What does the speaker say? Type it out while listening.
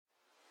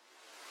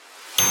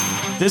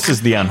This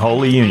is The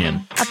Unholy Union,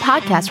 a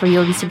podcast where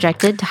you'll be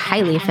subjected to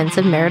highly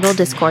offensive marital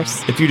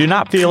discourse. If you do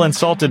not feel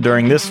insulted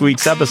during this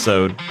week's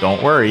episode,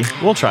 don't worry,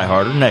 we'll try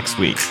harder next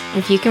week.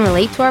 If you can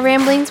relate to our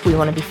ramblings, we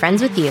want to be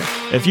friends with you.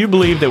 If you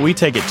believe that we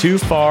take it too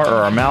far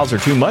or our mouths are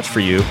too much for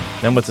you,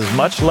 then with as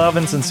much love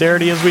and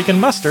sincerity as we can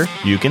muster,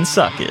 you can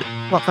suck it.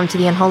 Welcome to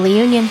The Unholy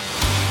Union.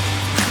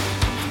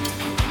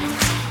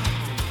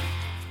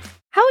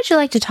 How would you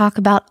like to talk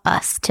about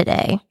us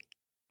today?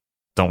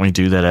 Don't we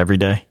do that every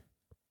day?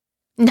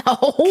 No.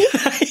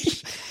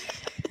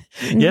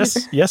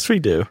 Yes, we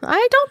do.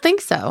 I don't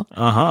think so.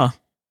 Uh-huh.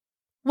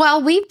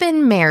 Well, we've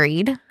been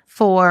married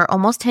for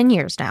almost 10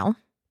 years now.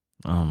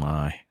 Oh,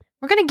 my.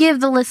 We're going to give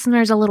the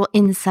listeners a little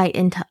insight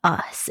into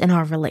us and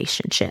our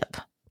relationship.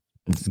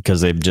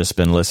 Because they've just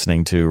been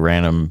listening to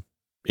random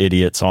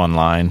idiots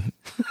online.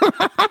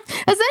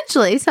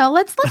 Essentially. So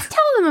let's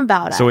tell them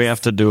about us. So we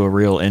have to do a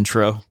real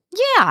intro.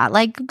 Yeah,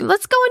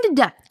 let's go into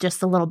depth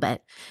just a little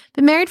bit.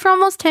 Been married for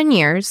almost 10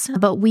 years,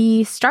 but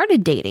we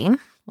started dating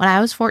when I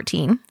was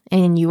 14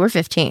 and you were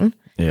 15.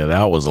 Yeah,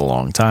 that was a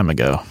long time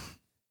ago.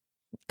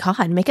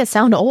 God, make it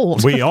sound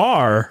old. We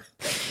are.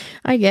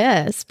 I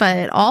guess.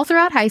 But all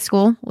throughout high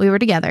school, we were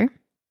together.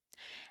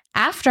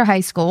 After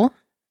high school,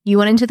 you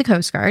went into the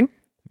Coast Guard.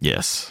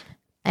 Yes.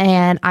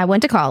 And I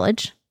went to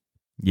college.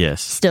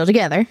 Yes. Still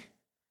together.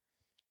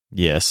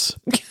 Yes.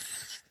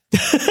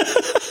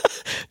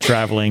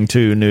 Traveling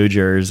to New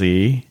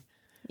Jersey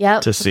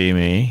to see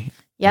me.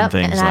 Yep.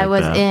 And I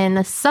was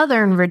in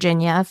Southern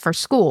Virginia for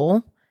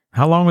school.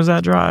 How long was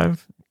that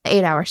drive?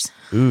 8 hours.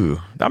 Ooh.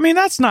 I mean,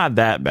 that's not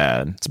that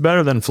bad. It's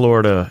better than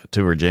Florida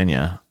to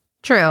Virginia.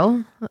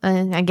 True.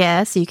 I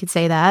guess you could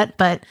say that.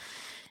 But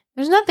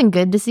there's nothing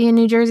good to see in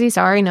New Jersey.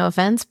 Sorry, no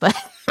offense. But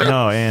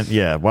no, and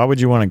yeah, why would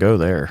you want to go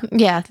there?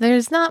 Yeah,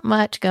 there's not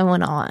much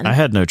going on. I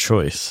had no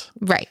choice.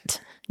 Right.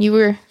 You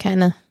were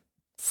kind of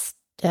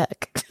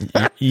stuck.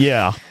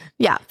 Yeah.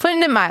 Yeah,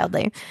 putting it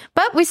mildly.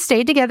 But we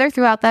stayed together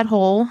throughout that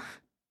whole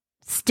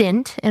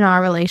stint in our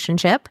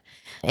relationship.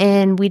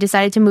 And we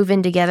decided to move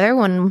in together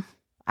when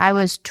I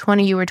was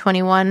 20, you were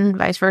 21,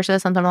 vice versa,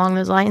 something along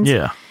those lines.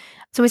 Yeah.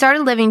 So we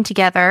started living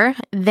together.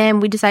 Then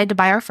we decided to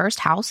buy our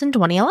first house in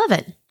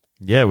 2011.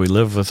 Yeah, we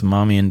lived with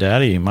my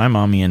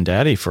mommy and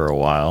daddy for a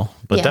while.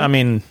 But Yeah. I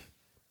mean,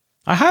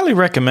 I highly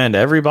recommend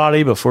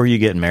everybody before you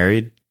get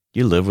married,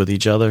 you live with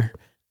each other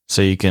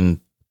so you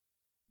can,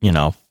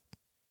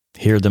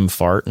 hear them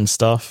fart and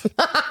stuff.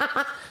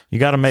 You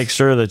got to make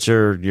sure that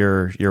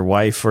your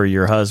wife or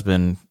your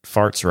husband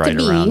farts right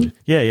around.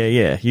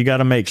 Yeah. You got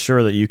to make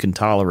sure that you can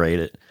tolerate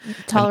it.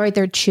 Tolerate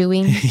their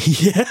chewing.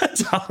 Yeah,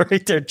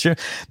 tolerate their chewing.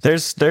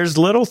 There's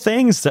little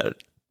things that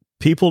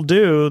people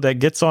do that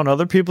gets on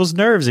other people's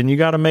nerves, and you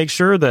got to make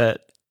sure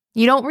that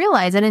You don't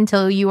realize it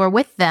until you are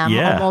with them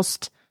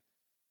almost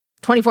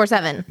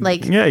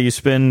 24/7. Yeah, you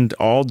spend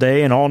all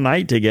day and all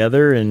night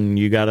together, and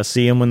you got to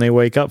see them when they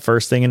wake up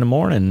first thing in the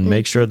morning and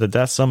make sure that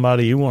that's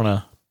somebody you want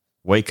to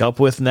wake up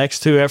with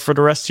next to for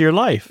the rest of your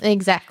life.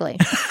 Exactly.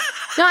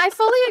 No, I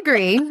fully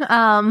agree.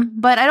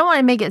 But I don't want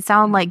to make it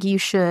sound like you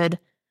should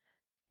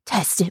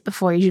test it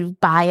before you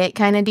buy it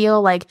kind of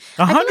deal.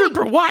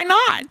 100%. Why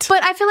not?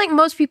 But I feel like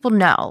most people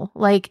know.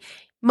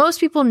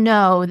 Most people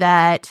know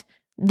that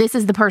this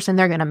is the person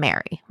they're going to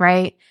marry,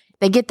 right?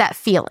 They get that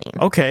feeling.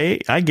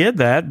 Okay, I get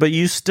that, but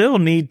you still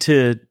need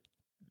to.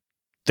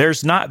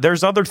 There's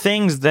other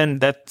things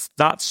that's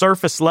not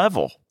surface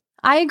level.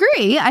 I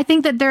agree. I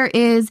think that there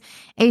is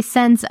a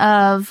sense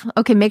of,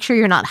 okay, make sure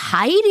you're not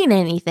hiding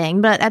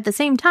anything, but at the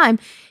same time,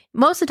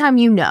 most of the time,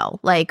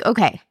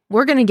 okay,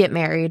 we're going to get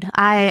married.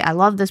 I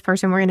love this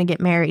person. We're going to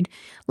get married.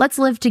 Let's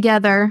live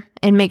together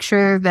and make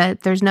sure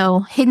that there's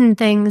no hidden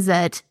things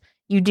that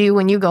you do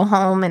when you go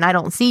home and I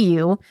don't see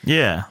you.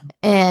 Yeah.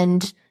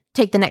 And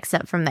take the next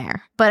step from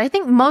there. But I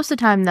think most of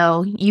the time,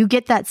 though, you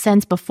get that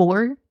sense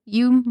before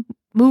you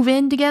move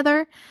in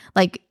together.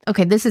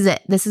 Okay, this is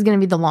it. This is going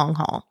to be the long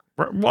haul.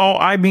 Well,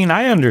 I mean,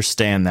 I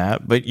understand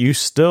that, but you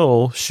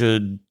still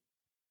should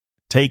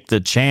take the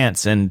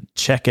chance and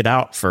check it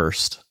out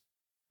first.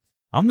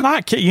 I'm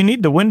not kidding. You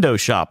need to window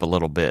shop a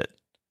little bit.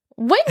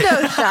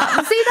 Window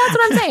shop? See, that's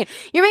what I'm saying.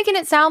 You're making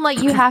it sound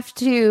like you have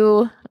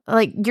to,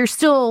 you're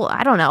still,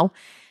 I don't know,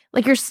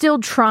 you're still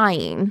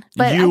trying.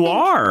 But you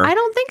are. I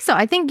don't think so.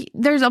 I think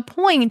there's a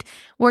point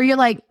where you're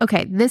like,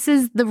 okay, this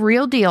is the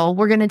real deal.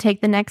 We're going to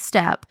take the next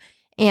step.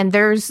 And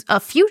there's a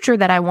future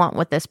that I want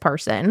with this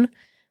person.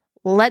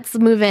 Let's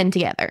move in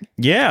together.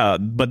 Yeah,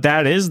 but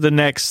that is the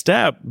next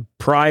step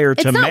prior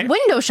to... It's not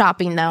window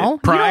shopping, though.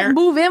 You don't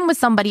move in with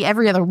somebody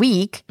every other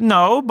week.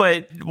 No,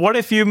 but what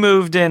if you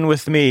moved in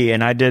with me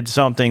and I did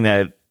something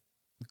that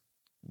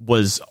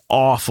was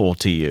awful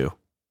to you?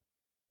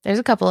 There's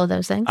a couple of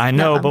those things. I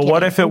know, but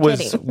what if it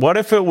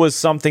was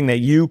something that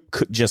you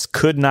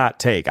could not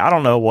take? I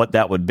don't know what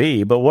that would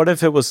be, but what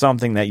if it was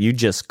something that you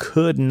just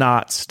could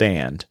not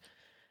stand?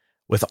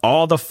 With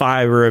all the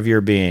fiber of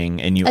your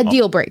being, and a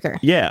deal breaker.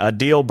 Yeah, a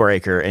deal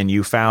breaker, and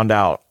you found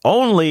out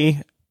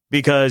only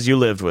because you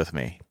lived with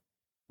me.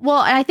 Well,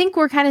 I think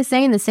we're kind of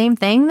saying the same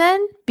thing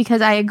then,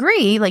 because I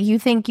agree. Like, you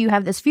think you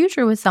have this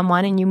future with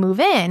someone and you move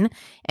in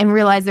and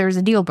realize there's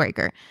a deal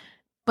breaker.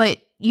 But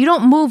you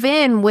don't move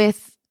in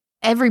with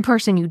every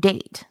person you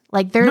date.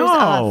 Like, there's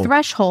a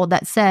threshold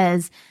that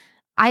says,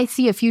 I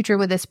see a future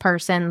with this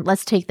person.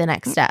 Let's take the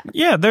next step.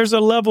 Yeah, there's a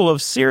level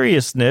of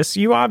seriousness.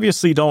 You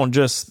obviously don't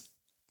just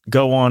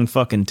go on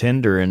fucking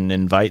Tinder and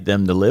invite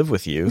them to live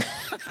with you.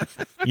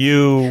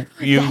 You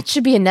That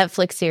should be a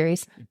Netflix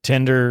series.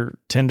 Tinder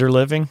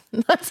living.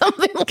 That's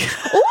something. Ooh,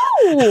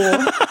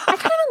 I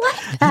kind of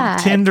like that.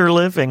 Tinder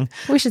living.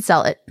 We should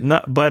sell it.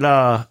 No, but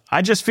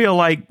I just feel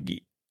like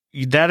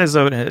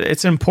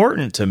it's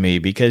important to me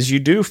because you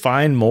do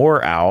find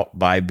more out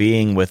by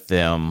being with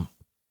them.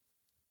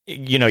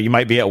 You know, you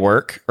might be at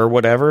work or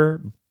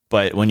whatever,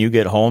 but when you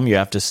get home, you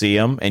have to see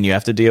them and you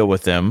have to deal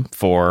with them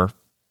for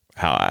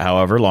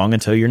however long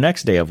until your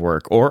next day of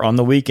work, or on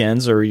the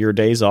weekends or your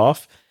days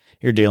off,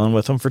 you're dealing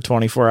with them for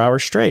 24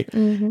 hours straight.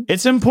 Mm-hmm.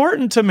 It's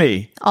important to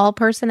me. All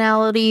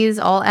personalities,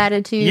 all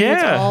attitudes.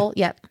 Yeah.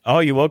 Yep. Oh,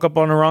 you woke up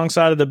on the wrong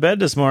side of the bed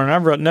this morning.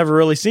 I've never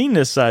really seen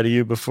this side of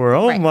you before.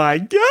 Oh, right. My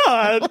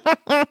God.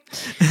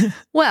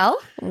 Well,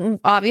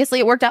 obviously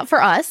it worked out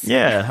for us.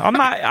 Yeah.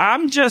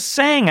 I'm just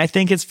saying, I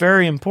think it's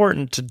very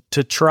important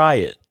to try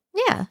it.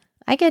 Yeah,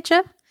 I get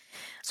you.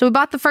 So we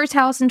bought the first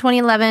house in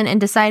 2011 and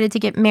decided to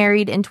get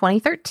married in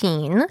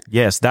 2013.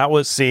 Yes,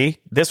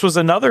 this was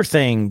another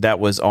thing that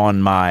was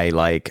on my,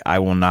 like, I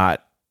will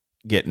not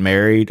get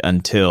married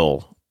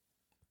until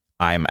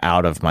I'm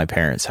out of my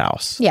parents'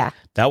 house. Yeah.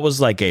 That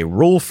was like a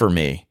rule for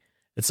me.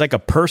 It's like a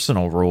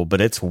personal rule, but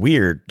it's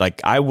weird.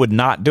 Like, I would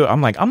not do it.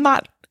 I'm like, I'm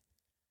not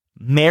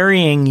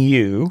marrying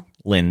you,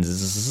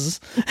 Linz.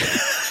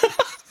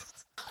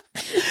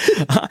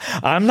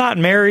 I'm not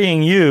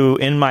marrying you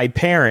in my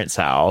parents'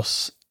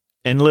 house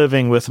and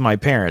living with my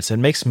parents. It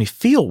makes me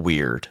feel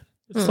weird.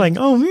 It's like,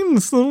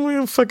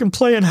 we're fucking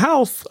playing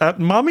house at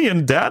mommy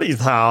and daddy's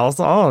house.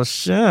 Oh,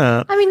 shit.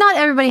 I mean, not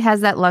everybody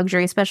has that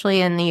luxury, especially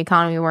in the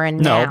economy we're in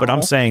now. No, but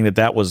I'm saying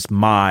that was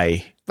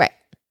my... Right.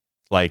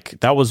 Like,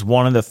 that was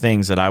one of the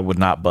things that I would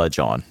not budge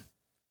on.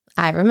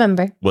 I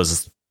remember.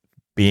 Was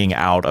being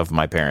out of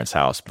my parents'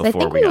 house before I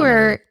think we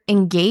were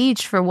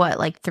engaged for, what,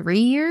 like 3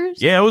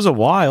 years? Yeah, it was a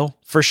while,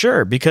 for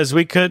sure, because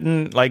we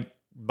couldn't, like,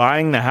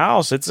 buying the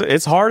house,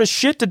 it's hard as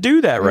shit to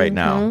do that right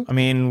now. I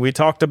mean, we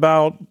talked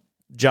about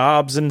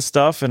jobs and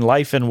stuff and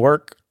life and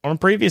work on a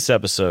previous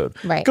episode.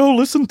 Right. Go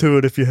listen to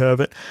it if you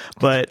haven't.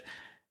 But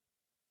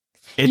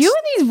you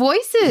and these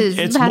voices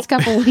the past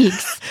couple of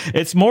weeks.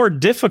 It's more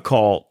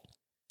difficult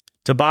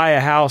to buy a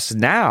house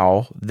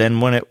now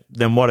than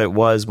what it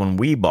was when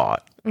we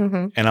bought.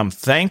 Mm-hmm. And I'm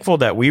thankful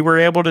that we were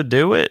able to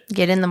do it.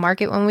 Get in the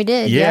market when we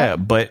did. Yeah,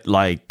 but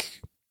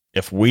like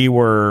if we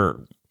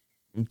were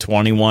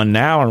 21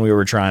 now and we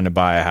were trying to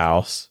buy a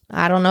house,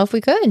 I don't know if we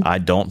could. I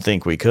don't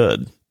think we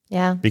could.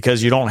 Yeah.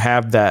 Because you don't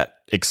have that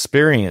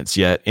experience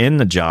yet in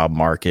the job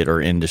market or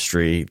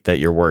industry that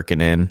you're working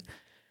in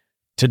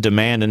to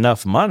demand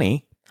enough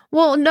money.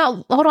 Well,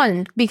 no, hold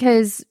on.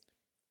 Because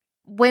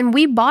when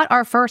we bought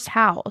our first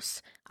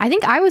house, I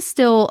think I was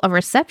still a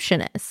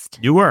receptionist.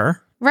 You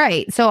were.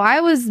 Right. So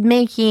I was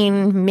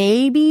making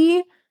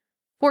maybe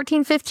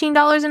 $14,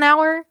 $15 an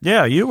hour.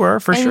 Yeah, you were,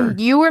 for sure.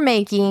 You were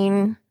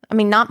making... I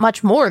mean, not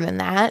much more than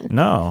that.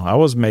 No, I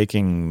was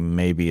making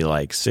maybe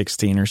like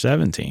 16 or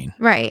 17.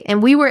 Right.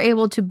 And we were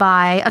able to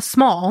buy a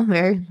small,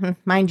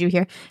 mind you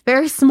here,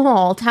 very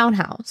small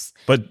townhouse.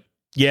 But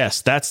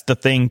yes, that's the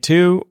thing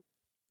too.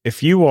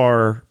 If you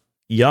are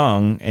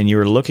young and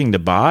you're looking to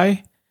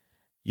buy,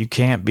 you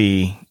can't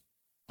be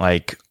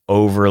like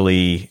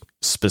overly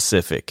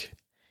specific.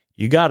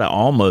 You got to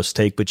almost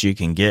take what you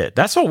can get.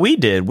 That's what we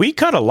did. We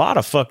cut a lot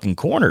of fucking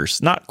corners,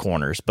 not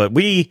corners, but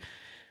we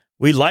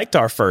liked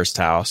our first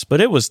house,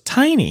 but it was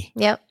tiny.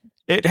 Yep.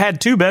 It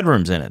had 2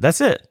 bedrooms in it. That's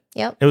it.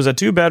 Yep. It was a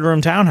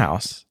 2-bedroom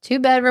townhouse.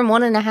 2-bedroom,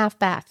 1.5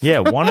 bath. Yeah,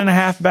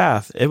 1.5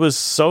 bath. It was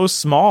so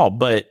small,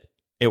 but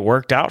it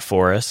worked out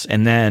for us.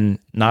 And then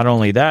not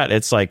only that,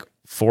 it's like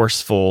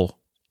forceful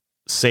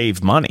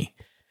save money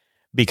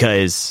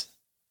because,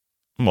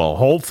 well,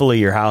 hopefully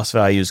your house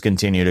values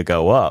continue to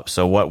go up.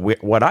 So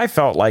what I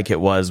felt like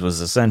it was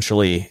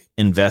essentially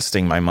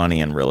investing my money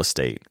in real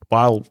estate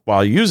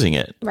while using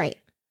it. Right.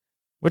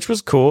 Which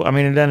was cool. I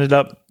mean, it ended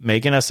up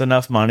making us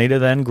enough money to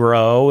then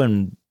grow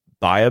and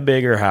buy a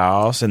bigger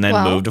house and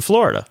then move to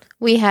Florida.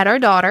 We had our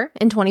daughter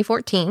in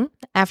 2014.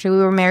 After we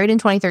were married in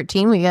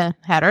 2013, we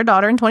had our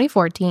daughter in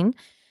 2014.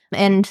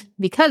 And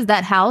because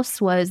that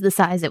house was the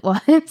size it was.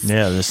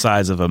 Yeah, the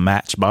size of a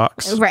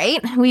matchbox. Right.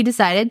 We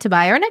decided to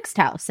buy our next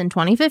house in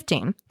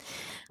 2015.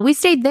 We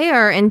stayed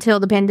there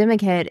until the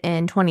pandemic hit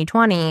in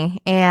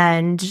 2020.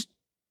 And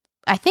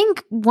I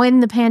think when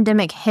the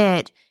pandemic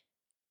hit,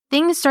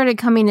 things started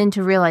coming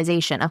into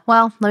realization.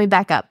 Well, let me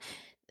back up.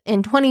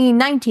 In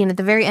 2019, at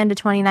the very end of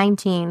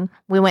 2019,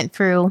 we went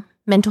through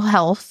mental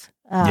health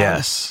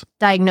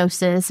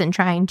diagnosis and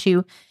trying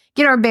to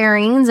get our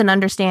bearings and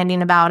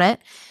understanding about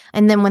it.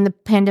 And then when the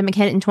pandemic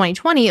hit in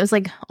 2020, it was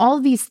like all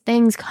of these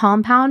things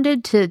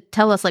compounded to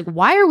tell us, like,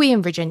 why are we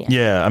in Virginia?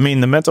 Yeah. I mean,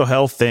 the mental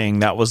health thing,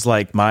 that was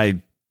like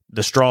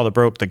the straw that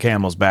broke the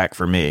camel's back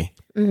for me.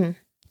 Mm-hmm.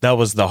 That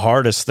was the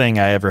hardest thing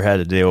I ever had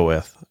to deal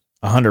with.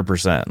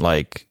 100%.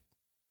 Like,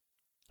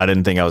 I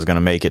didn't think I was going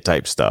to make it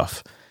type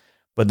stuff.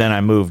 But then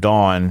I moved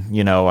on,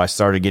 I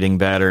started getting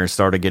better.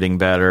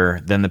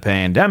 Then the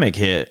pandemic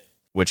hit,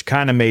 which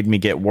kind of made me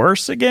get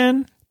worse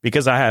again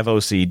because I have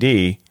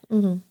OCD.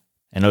 Mm-hmm.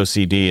 And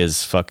OCD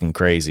is fucking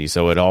crazy.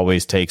 So it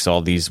always takes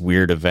all these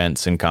weird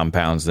events and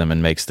compounds them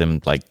and makes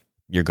them like,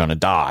 you're going to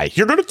die.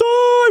 You're going to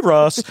die,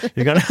 Russ.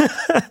 You're going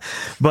to.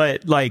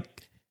 But like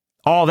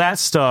all that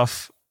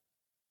stuff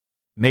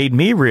made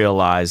me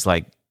realize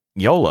like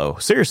YOLO.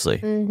 Seriously.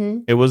 Mm-hmm.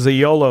 It was a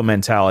YOLO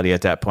mentality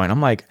at that point.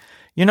 I'm like,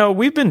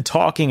 we've been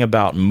talking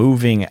about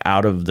moving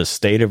out of the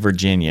state of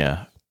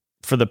Virginia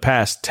for the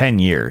past 10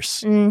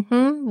 years.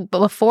 Mm-hmm. But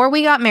before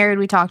we got married,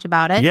 we talked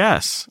about it.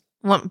 Yes.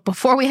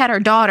 Before we had our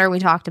daughter, we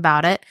talked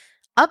about it.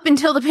 Up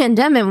until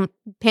the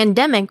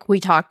pandemic, we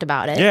talked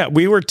about it. Yeah,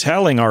 we were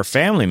telling our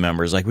family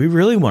members, like, we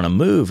really want to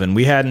move. And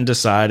we hadn't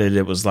decided.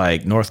 It was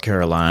like North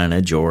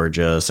Carolina,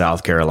 Georgia,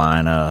 South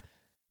Carolina.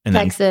 And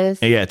Texas.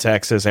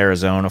 Texas,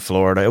 Arizona,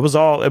 Florida.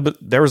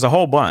 There was a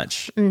whole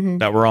bunch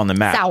that were on the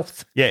map.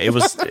 South. Yeah, it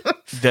was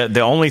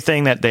the only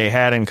thing that they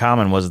had in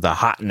common was the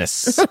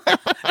hotness.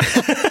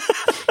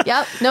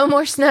 Yep, no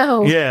more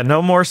snow. Yeah,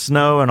 no more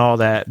snow and all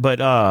that.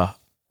 But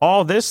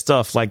all this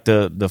stuff, like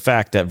the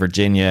fact that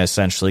Virginia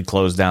essentially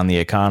closed down the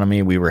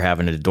economy, we were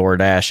having to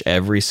DoorDash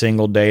every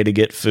single day to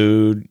get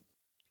food.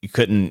 You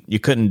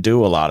couldn't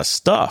do a lot of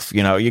stuff.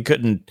 You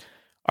couldn't.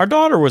 Our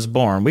daughter was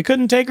born. We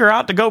couldn't take her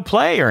out to go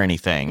play or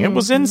anything. It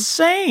was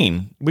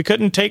insane. We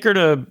couldn't take her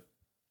to,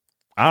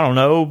 I don't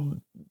know,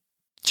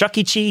 Chuck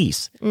E.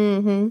 Cheese.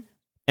 Mm-hmm.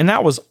 And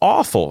that was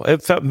awful.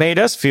 It made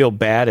us feel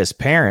bad as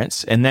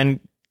parents. And then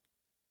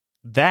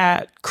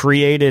that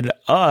created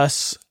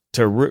us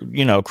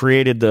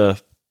created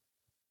the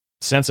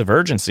sense of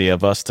urgency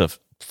of us to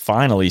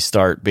finally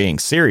start being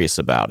serious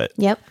about it.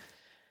 Yep.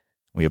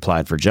 We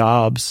applied for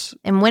jobs.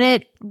 And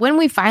when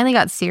we finally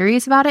got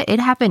serious about it, it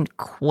happened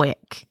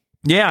quick.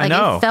 Yeah, I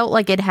know. It felt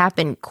like it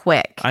happened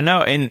quick. I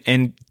know.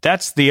 And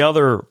that's the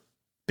other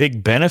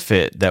big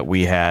benefit that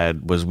we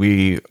had was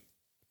we,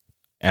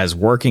 as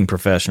working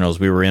professionals,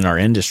 we were in our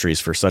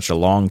industries for such a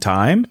long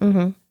time.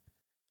 Mm-hmm.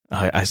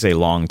 I say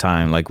long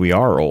time like we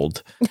are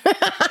old.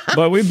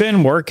 But we've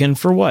been working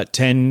for what,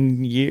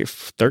 10 years,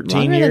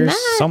 13 years,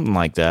 something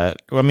like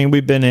that. I mean,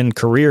 we've been in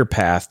career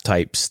path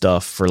type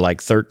stuff for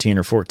like 13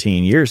 or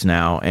 14 years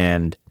now.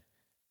 And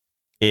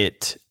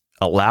it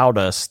allowed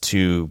us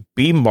to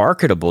be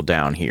marketable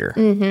down here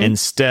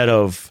instead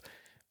of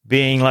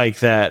being like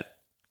that.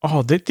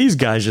 Oh, these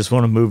guys just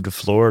want to move to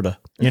Florida.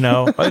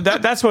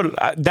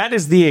 That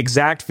is the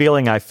exact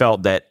feeling I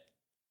felt that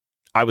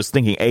I was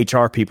thinking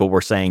HR people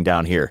were saying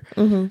down here.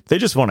 Mm-hmm. They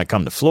just want to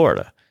come to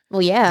Florida.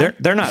 Well, yeah.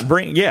 They're not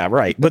bringing, yeah,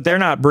 right. But they're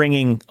not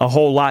bringing a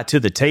whole lot to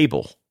the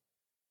table.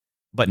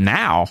 But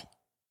now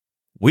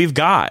we're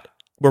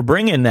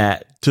bringing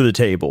that to the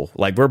table.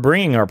 Like we're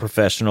bringing our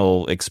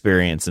professional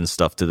experience and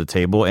stuff to the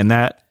table. And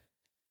that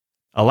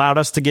allowed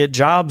us to get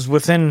jobs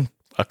within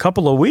a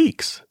couple of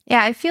weeks.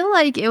 Yeah, I feel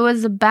like it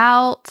was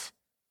about,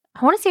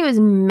 I want to say it was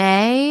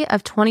May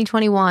of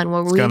 2021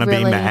 where it's gonna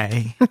be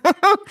May.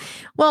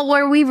 Well,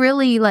 where we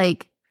really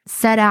like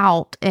set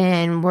out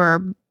and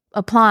were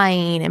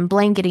applying and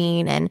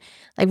blanketing and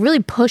like really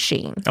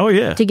pushing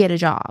to get a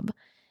job.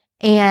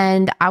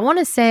 And I want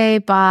to say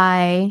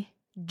by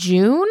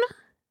June,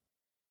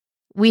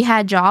 we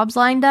had jobs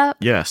lined up.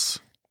 Yes.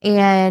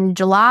 And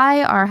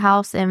July, our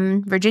house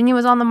in Virginia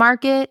was on the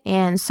market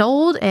and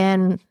sold.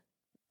 And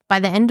by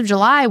the end of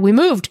July, we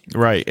moved.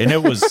 Right. And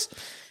it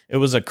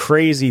was a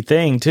crazy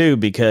thing, too,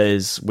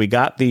 because we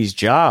got these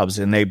jobs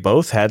and they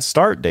both had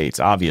start dates,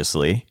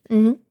 obviously.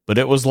 Mm-hmm. But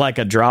it was like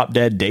a drop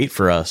dead date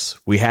for us.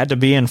 We had to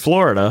be in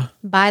Florida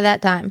by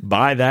that time,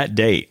 by that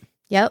date.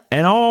 Yep.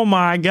 And oh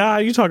my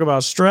God, you talk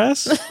about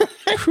stress.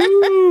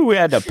 Whew, we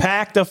had to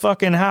pack the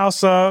fucking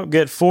house up,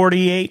 get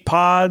 48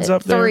 pods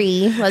up there.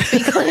 3, let's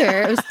be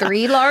clear. It was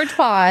 3 large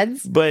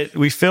pods. But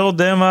we filled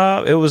them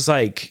up. It was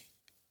like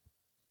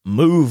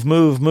move.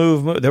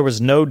 There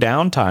was no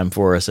downtime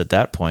for us at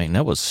that point. And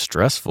that was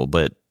stressful,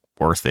 but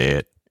worth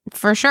it.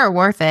 For sure,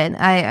 worth it.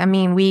 I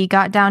mean, we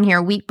got down here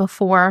a week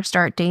before our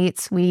start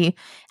dates. We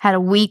had a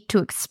week to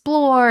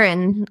explore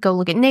and go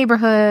look at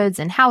neighborhoods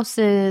and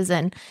houses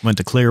and went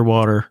to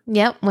Clearwater.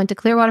 Yep, went to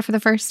Clearwater for the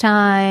first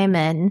time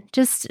and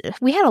just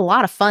we had a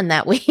lot of fun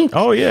that week.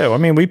 Oh yeah, I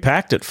mean, we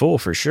packed it full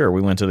for sure.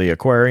 We went to the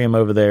aquarium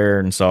over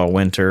there and saw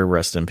Winter,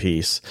 rest in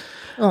peace.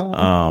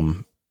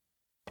 Aww.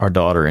 Our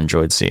daughter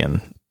enjoyed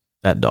seeing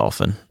that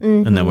dolphin.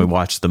 Mm-hmm. And then we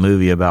watched the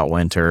movie about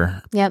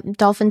Winter. Yep.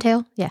 Dolphin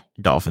Tale. Yeah.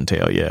 Dolphin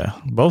Tale. Yeah.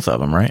 Both of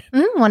them, right?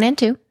 1 and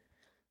 2.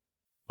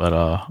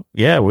 But,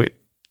 yeah,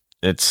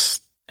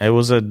 it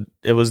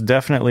was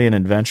definitely an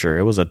adventure.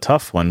 It was a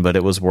tough one, but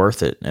it was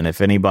worth it. And if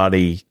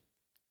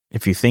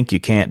you think you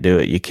can't do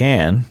it, you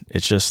can.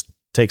 It just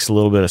takes a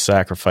little bit of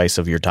sacrifice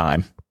of your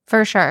time.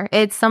 For sure.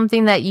 It's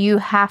something that you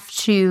have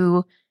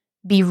to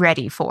be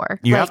ready for.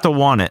 You have to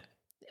want it.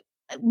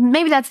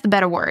 Maybe that's the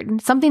better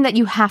word. Something that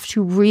you have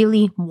to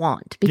really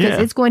want, because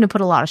it's going to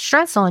put a lot of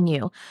stress on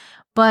you.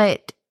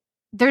 But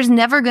there's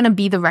never going to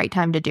be the right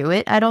time to do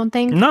it, I don't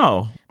think.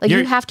 No. Like,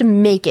 you have to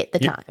make it the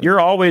time. You're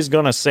always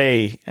going to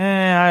say,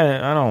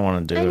 I don't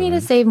want to do it. I need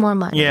to save more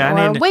money.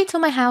 Yeah, or wait till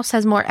my house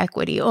has more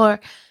equity. Or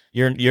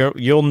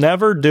you'll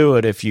never do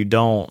it if you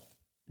don't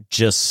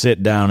just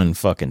sit down and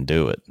fucking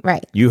do it.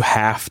 Right. You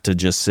have to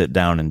just sit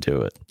down and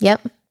do it.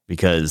 Yep.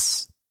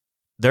 Because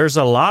there's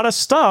a lot of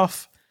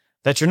stuff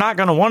that you're not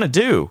going to want to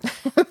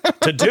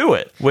do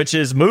it, which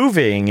is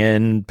moving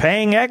and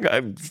paying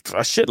a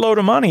shitload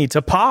of money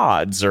to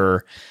pods,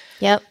 or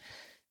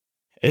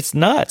it's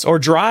nuts, or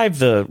drive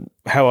the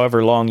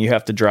however long you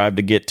have to drive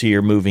to get to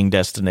your moving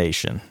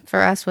destination.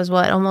 For us was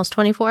what, almost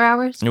 24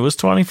 hours? It was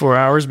 24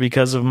 hours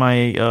because of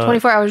my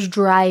 24 hours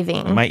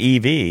driving. My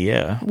EV,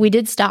 yeah. We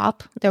did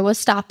stop. There was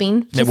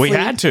stopping. We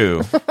had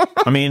to.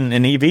 I mean,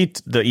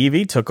 the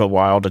EV took a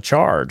while to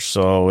charge,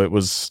 so it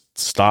was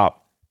stop.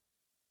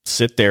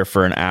 Sit there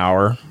for an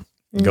hour,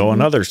 go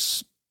another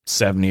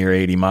 70 or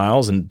 80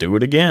 miles, and do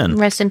it again.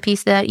 Rest in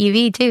peace to that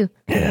EV, too.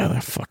 Yeah,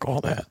 fuck all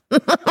that.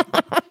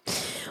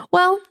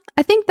 Well,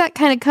 I think that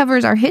kind of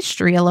covers our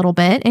history a little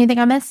bit. Anything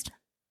I missed?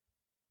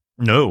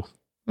 No.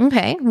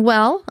 Okay.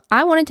 Well,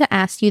 I wanted to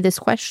ask you this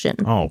question.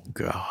 Oh,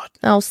 God.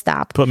 Oh,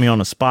 stop. Put me on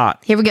the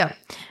spot. Here we go.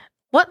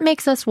 What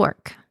makes us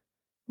work?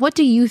 What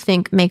do you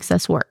think makes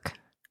us work?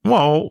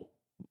 Well,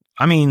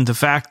 I mean, the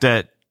fact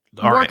that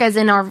work as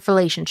in our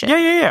relationship.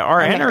 Yeah. Our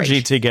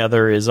energy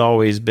together has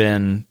always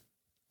been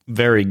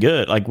very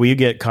good. Like, we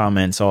get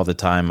comments all the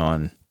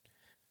time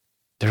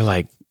they're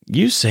like,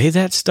 you say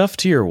that stuff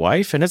to your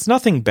wife, and it's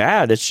nothing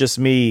bad. It's just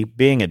me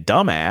being a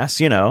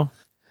dumbass,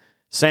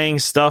 saying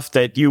stuff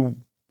that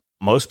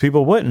most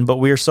people wouldn't, but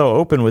we are so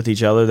open with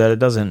each other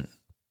that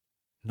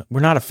we're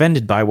not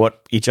offended by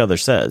what each other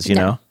says, you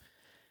know?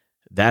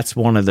 That's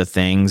one of the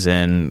things.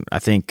 And I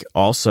think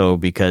also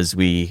because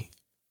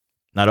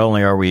not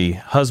only are we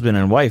husband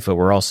and wife, but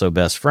we're also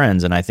best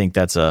friends. And I think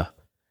that's a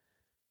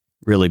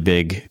really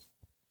big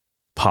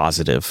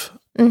positive.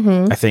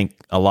 I think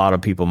a lot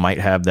of people might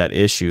have that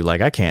issue.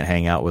 Like, I can't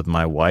hang out with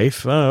my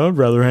wife. Oh, I'd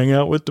rather hang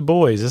out with the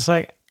boys. It's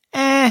like,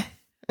 no,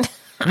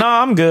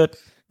 I'm good.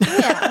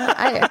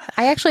 Yeah,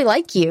 I actually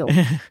like you.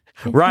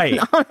 Right.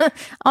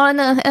 on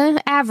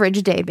an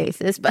average day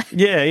basis. But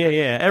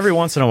yeah. Every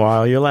once in a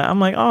while, I'm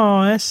like,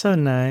 oh, that's so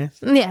nice.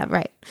 Yeah,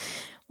 right.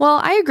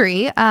 Well, I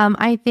agree.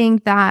 I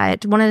think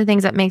that one of the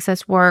things that makes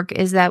us work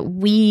is that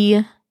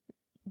we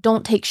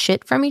don't take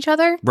shit from each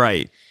other.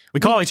 Right. We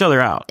call each other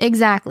out.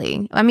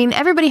 Exactly. I mean,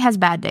 everybody has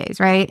bad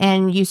days, right?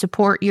 And you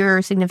support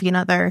your significant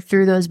other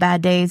through those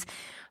bad days.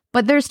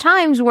 But there's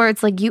times where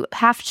it's like you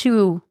have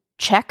to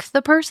check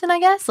the person, I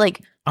guess.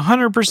 Like,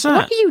 100%.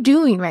 What are you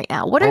doing right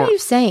now? What are you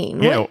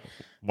saying?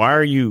 Why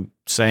are you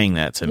saying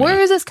that to me? Where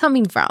is this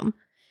coming from?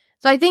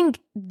 So I think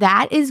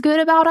that is good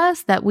about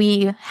us, that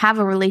we have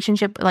a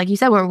relationship, like you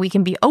said, where we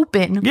can be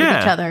open with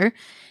each other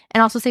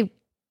and also say,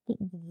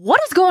 what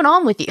is going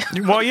on with you?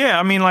 Well, yeah.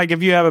 I mean, like,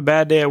 if you have a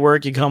bad day at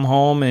work, you come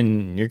home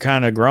and you're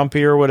kind of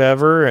grumpy or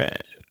whatever.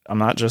 I'm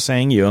not just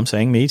saying you, I'm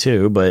saying me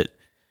too, but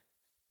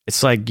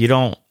it's like, you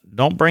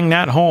don't bring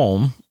that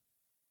home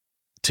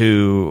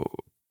to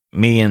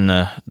me and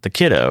the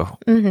kiddo.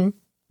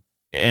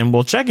 And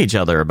we'll check each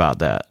other about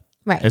that.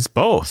 Right. It's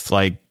both.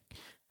 Like,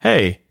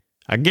 hey,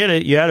 I get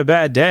it. You had a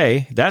bad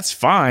day. That's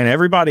fine.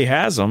 Everybody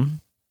has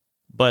them.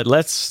 But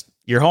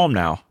you're home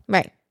now.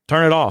 Right.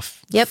 Turn it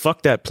off. Yep.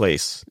 Fuck that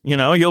place.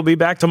 You'll be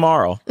back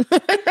tomorrow.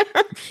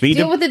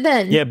 Deal with it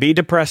then. Yeah, be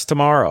depressed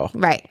tomorrow.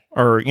 Right.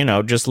 Or,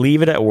 just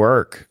leave it at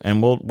work,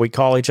 and we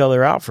call each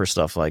other out for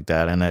stuff like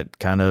that. And it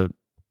kind of...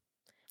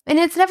 And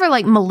it's never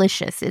like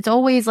malicious. It's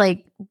always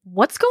like,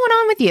 what's going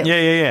on with you?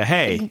 Yeah.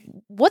 Hey. Like,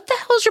 what the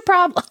hell's your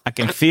problem? I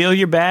can feel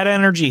your bad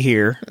energy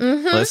here.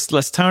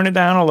 Let's tone it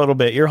down a little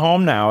bit. You're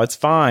home now. It's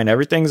fine.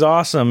 Everything's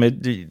awesome.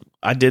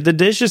 I did the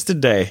dishes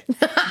today.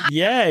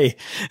 Yay.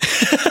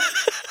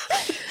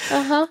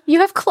 You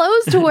have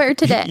clothes to wear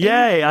today.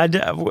 Yay.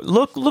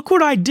 Look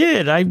what I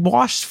did. I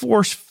washed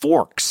 4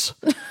 forks.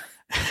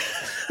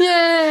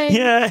 Yay.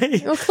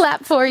 Yay. We'll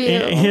clap for you.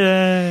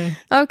 Yay.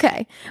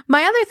 Okay.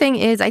 My other thing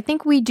is, I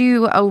think we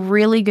do a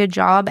really good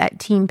job at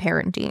team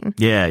parenting.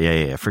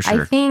 Yeah, for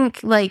sure. I think,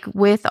 like,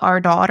 with our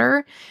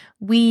daughter,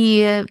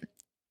 we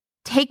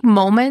take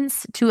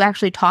moments to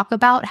actually talk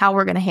about how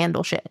we're going to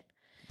handle shit.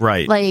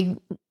 Right. Like,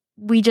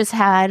 we just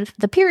had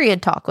the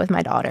period talk with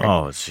my daughter.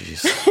 Oh,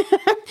 jeez.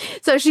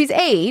 So she's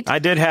 8. I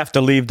did have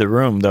to leave the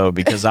room, though,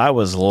 because I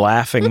was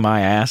laughing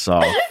my ass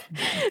off.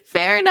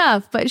 Fair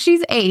enough. But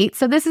she's 8.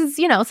 So this is,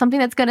 something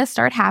that's going to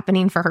start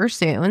happening for her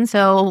soon.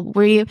 So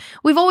we've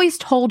always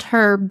told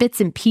her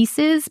bits and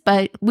pieces,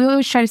 but we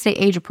always try to stay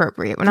age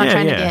appropriate. We're not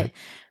trying to get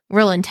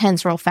real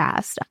intense real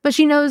fast. But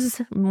she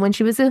knows when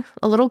she was a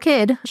little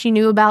kid, she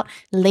knew about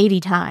lady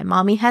time.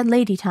 Mommy had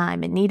lady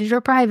time and needed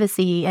her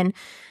privacy. And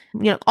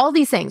all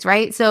these things,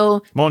 right?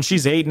 So, well, and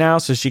she's 8 now,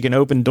 so she can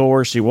open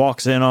doors. She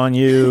walks in on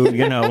you,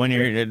 when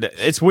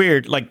it's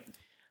weird. Like,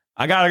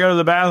 I got to go to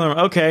the bathroom.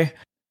 Okay.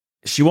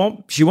 She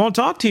won't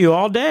talk to you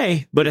all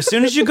day, but as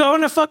soon as you go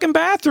in the fucking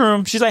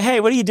bathroom, she's like, "Hey,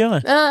 what are you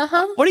doing?"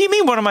 What do you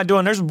mean? What am I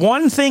doing? There's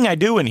one thing I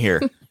do in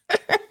here.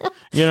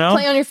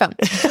 Play on your phone.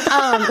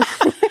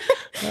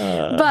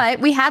 But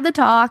we had the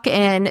talk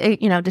and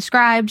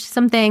described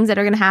some things that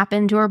are going to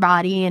happen to her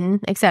body and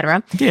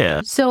etc.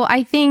 Yeah. So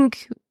I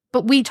think,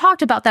 but we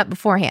talked about that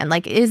beforehand.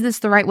 Like, is this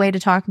the right way to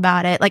talk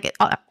about it? Like,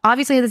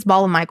 obviously, this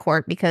ball in my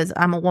court because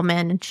I'm a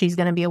woman and she's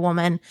going to be a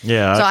woman.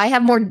 Yeah. So I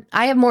have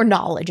more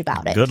knowledge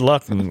about it. Good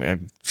luck.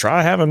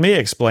 Try having me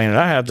explain it.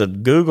 I have to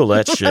Google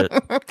that shit.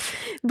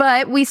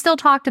 But we still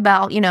talked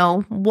about,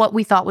 what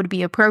we thought would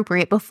be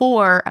appropriate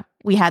before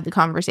we had the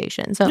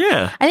conversation. So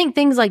yeah. I think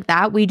things like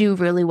that we do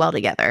really well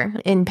together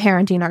in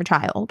parenting our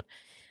child.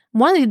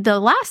 One of the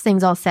last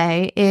things I'll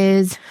say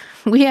is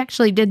we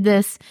actually did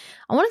this.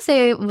 I want to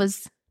say it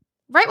was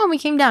right when we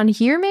came down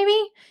here, maybe,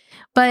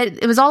 but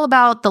it was all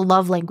about the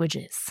love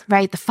languages,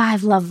 right? The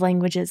 5 love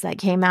languages that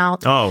came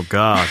out. Oh,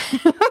 God.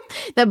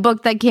 The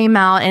book that came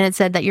out, and it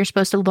said that you're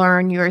supposed to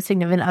learn your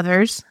significant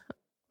other's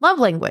love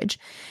language.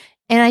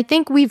 And I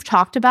think we've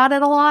talked about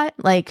it a lot.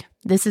 Like,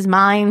 this is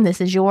mine, this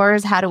is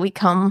yours. How do we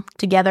come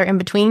together in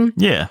between?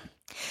 Yeah.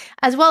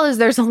 As well as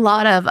there's a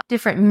lot of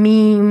different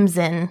memes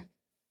and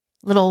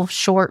little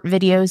short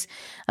videos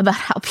about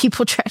how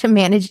people try to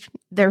manage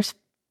their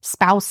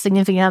spouse,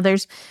 significant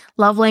other's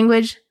love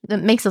language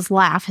that makes us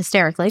laugh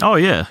hysterically. Oh,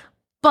 yeah.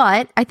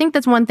 But I think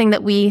that's one thing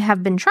that we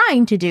have been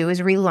trying to do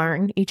is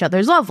relearn each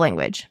other's love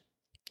language.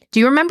 Do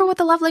you remember what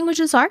the love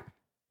languages are?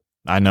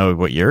 I know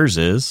what yours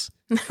is.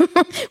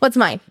 What's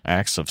mine?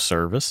 Acts of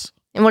service.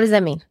 And what does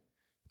that mean?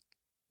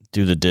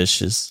 Do the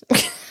dishes.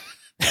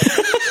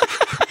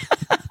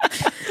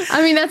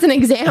 I mean, that's an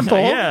example.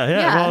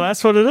 Yeah. Well,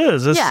 that's what it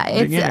is. It's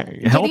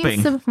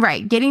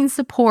helping. Getting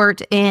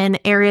support in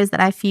areas that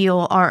I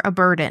feel are a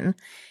burden.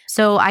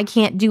 So I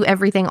can't do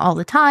everything all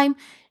the time.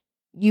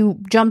 You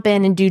jump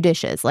in and do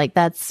dishes. Like,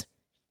 that's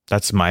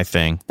my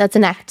thing. That's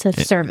an act of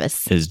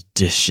service. Is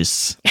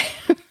dishes.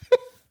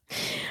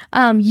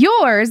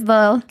 Yours,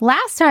 the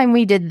last time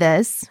we did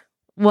this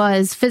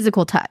was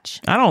physical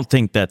touch. I don't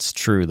think that's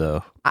true,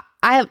 though.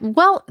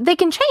 Well, they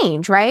can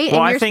change, right?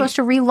 Well, and you're supposed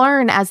to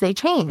relearn as they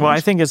change. Well, I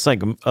think it's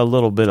like a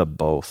little bit of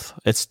both.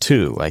 It's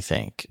 2, I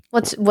think.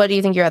 What do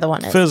you think your other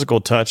one is? Physical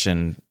touch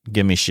and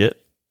give me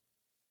shit.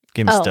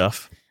 Give me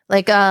stuff.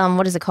 Like,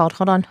 what is it called?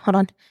 Hold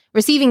on.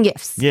 Receiving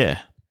gifts. Yeah.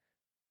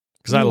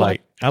 Because I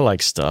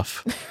like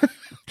stuff.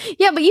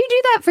 Yeah, but you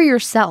do that for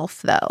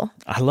yourself, though.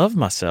 I love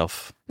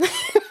myself.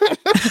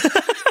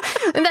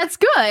 And that's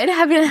good,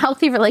 having a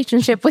healthy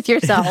relationship with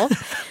yourself.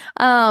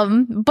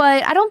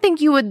 But I don't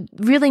think you would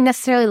really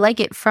necessarily like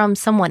it from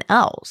someone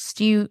else.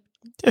 Do you?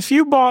 If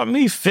you bought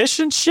me fish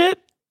and shit,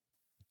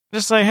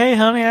 just like, hey,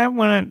 honey, I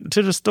went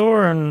to the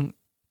store and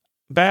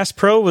Bass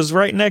Pro was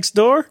right next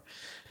door.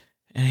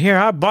 And here,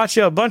 I bought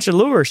you a bunch of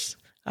lures.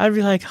 I'd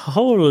be like,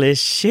 holy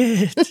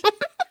shit.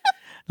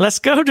 Let's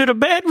go to the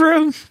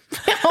bedroom.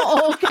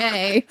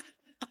 Okay.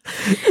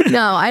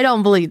 No, I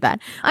don't believe that.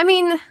 I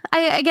mean,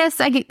 I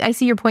guess I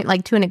see your point,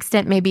 like, to an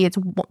extent, maybe it's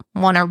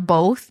one or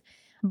both.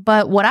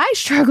 But what I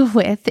struggle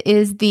with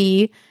is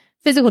the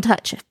physical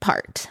touch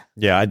part.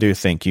 Yeah, I do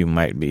think you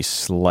might be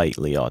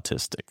slightly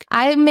autistic.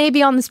 I may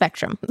be on the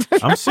spectrum.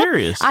 I'm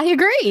serious. I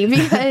agree,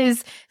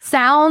 because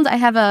sound, I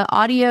have a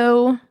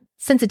audio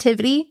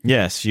sensitivity.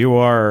 Yes, you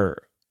are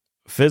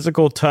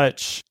physical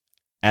touch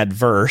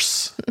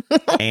adverse,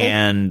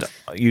 and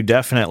you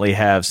definitely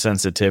have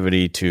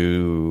sensitivity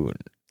to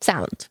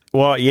sound.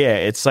 Well, yeah,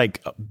 it's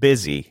like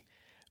busy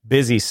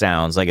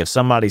sounds. Like if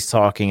somebody's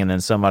talking and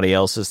then somebody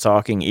else is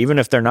talking, even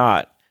if they're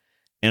not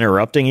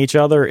interrupting each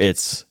other,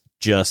 it's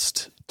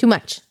just too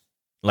much.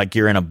 Like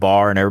you're in a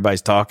bar and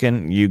everybody's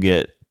talking, you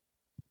get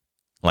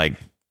like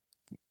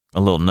a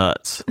little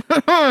nuts.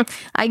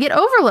 I get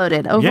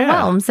overloaded,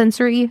 overwhelmed,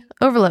 sensory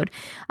overload.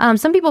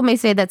 Some people may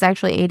say that's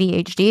actually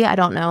ADHD. I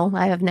don't know.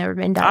 I have never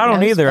been diagnosed. I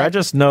don't either. I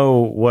just know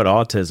what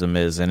autism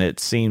is, and it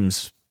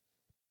seems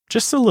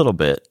just a little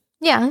bit.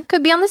 Yeah, it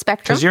could be on the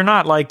spectrum. Because you're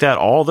not like that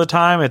all the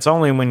time. It's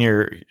only when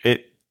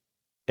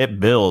it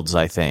builds,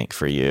 I think,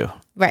 for you.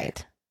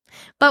 Right.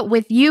 But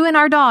with you and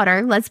our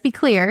daughter, let's be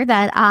clear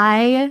that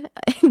I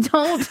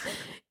don't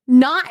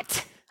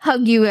not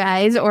hug you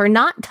guys or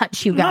not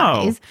touch you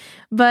guys. No.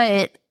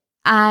 But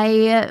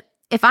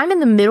if I'm in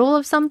the middle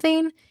of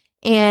something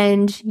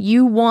and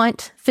you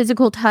want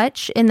physical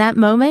touch in that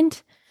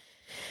moment,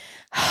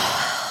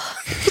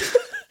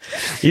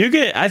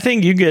 I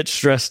think you get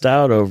stressed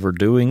out over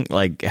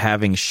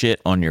having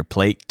shit on your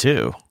plate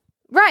too.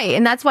 Right.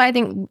 And that's why I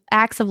think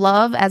acts of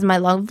love as my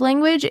love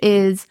language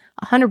is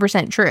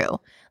 100% true.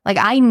 Like,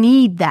 I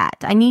need that.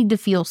 I need to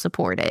feel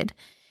supported.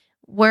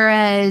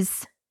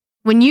 Whereas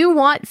when you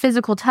want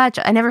physical touch,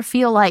 I never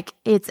feel like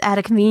it's at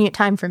a convenient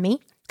time for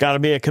me. got to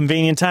be a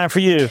convenient time for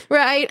you.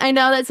 Right. I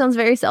know that sounds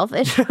very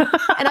selfish. And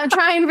I'm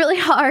trying really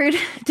hard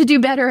to do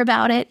better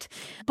about it.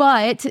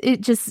 But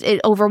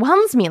it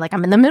overwhelms me. Like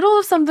I'm in the middle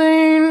of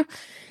something.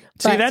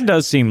 See, that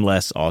does seem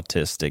less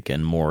autistic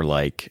and more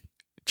like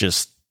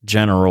just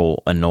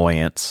general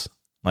annoyance.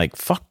 Like,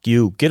 fuck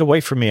you. Get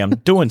away from me. I'm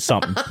doing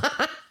something.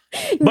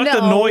 But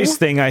the noise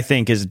thing, I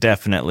think, is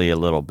definitely a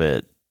little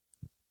bit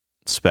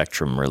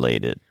spectrum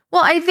related.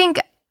 Well, I think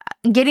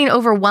getting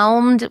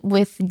overwhelmed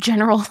with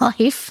general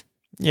life.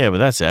 Yeah, but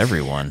that's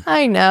everyone.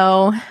 I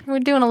know. We're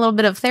doing a little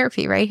bit of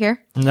therapy right here.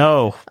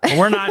 No,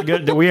 we're not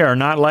good. We are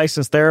not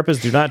licensed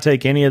therapists. Do not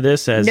take any of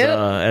this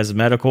as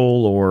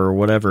medical or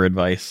whatever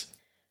advice.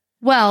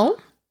 Well,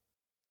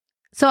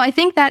 so I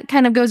think that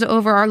kind of goes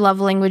over our love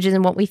languages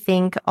and what we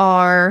think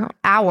are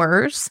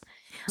ours.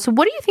 So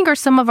what do you think are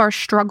some of our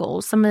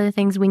struggles, some of the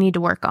things we need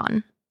to work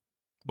on?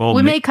 Well,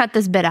 we may cut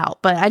this bit out,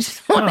 but I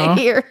just want to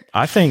hear.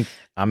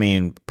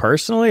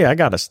 Personally, I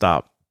got to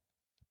stop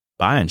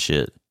buying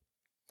shit.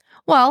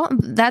 Well,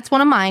 that's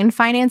one of mine.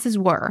 Finances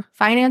were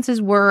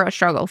a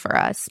struggle for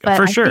us, but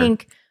I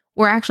think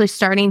we're actually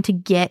starting to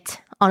get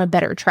on a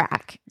better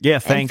track. Yeah,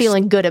 thanks. And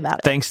feeling good about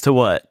it. Thanks to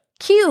what?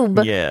 Cube.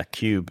 Yeah,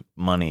 Cube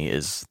money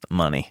is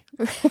money.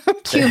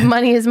 Cube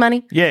money is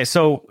money. Yeah,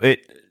 so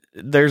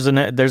there's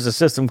a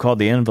system called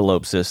the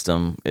envelope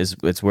system.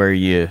 It's where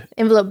you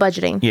envelope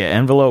budgeting. Yeah,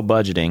 envelope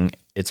budgeting.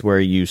 It's where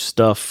you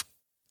stuff.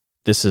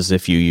 This is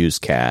if you use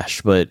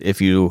cash, but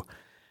if you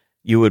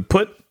would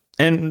put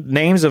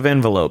names of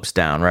envelopes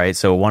down, right?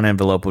 So one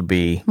envelope would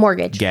be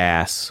mortgage,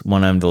 gas.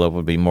 One envelope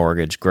would be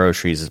mortgage,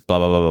 groceries, blah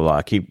blah blah blah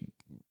blah. Keep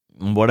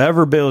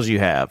whatever bills you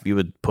have. You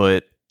would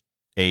put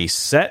a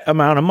set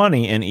amount of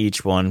money in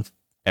each one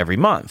every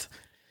month.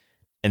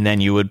 And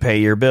then you would pay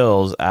your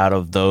bills out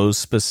of those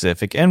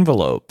specific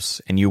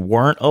envelopes. And you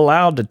weren't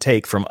allowed to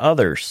take from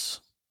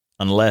others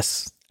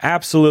unless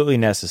absolutely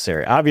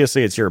necessary.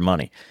 Obviously, it's your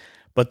money.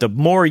 But the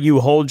more you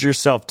hold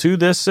yourself to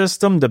this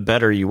system, the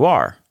better you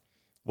are.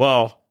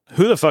 Well,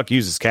 who the fuck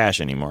uses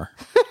cash anymore?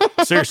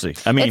 Seriously.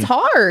 I mean, it's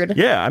hard.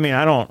 Yeah. I mean,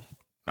 I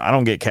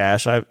don't get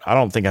cash. I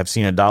don't think I've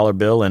seen a dollar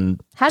bill in 10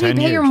 years. How do you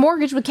pay your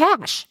mortgage with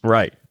cash?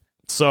 Right.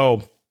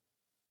 So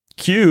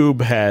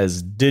Cube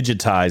has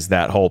digitized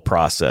that whole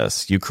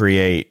process. You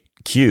create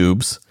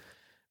cubes,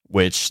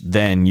 which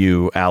then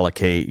you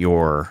allocate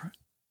your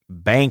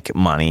bank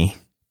money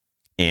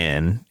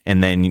in,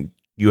 and then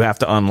you have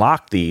to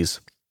unlock these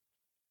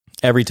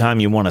every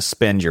time you want to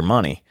spend your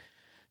money.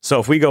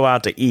 So if we go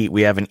out to eat,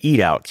 we have an eat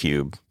out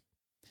cube.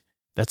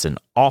 That's an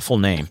awful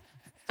name.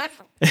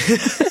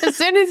 As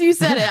soon as you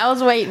said it, I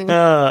was waiting.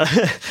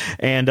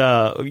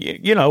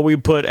 We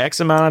put X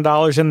amount of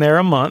dollars in there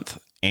a month.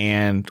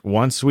 And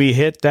once we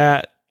hit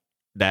that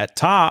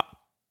top,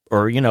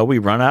 or, we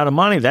run out of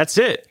money, that's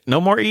it. No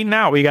more eating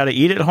out. We got to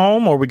eat at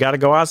home, or we got to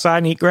go outside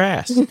and eat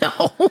grass.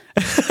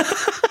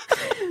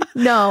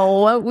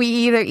 No, we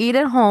either eat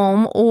at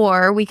home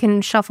or we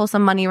can shuffle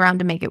some money around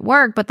to make it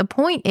work. But the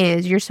point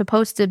is, you're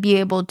supposed to be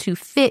able to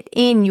fit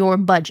in your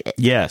budget.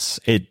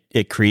 Yes,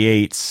 it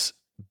creates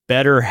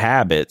better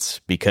habits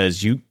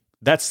because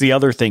that's the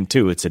other thing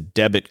too. It's a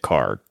debit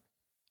card.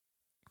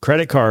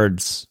 Credit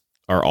cards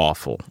are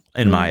awful,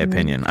 in my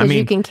opinion. I mean,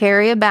 you can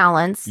carry a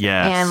balance.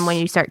 Yes. And when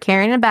you start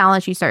carrying a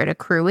balance, you start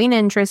accruing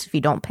interest if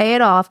you don't pay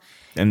it off.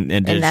 And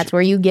that's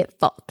where you get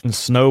fucked.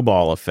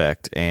 Snowball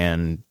effect.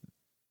 And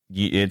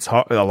it's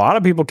hard. A lot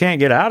of people can't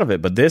get out of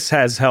it, but this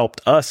has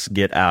helped us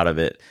get out of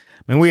it.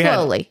 I mean,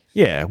 slowly.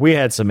 We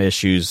had some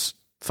issues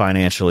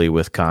financially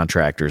with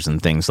contractors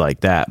and things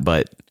like that,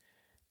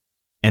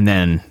 and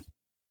then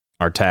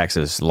our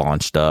taxes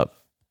launched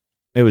up.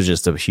 It was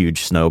just a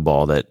huge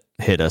snowball that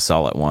hit us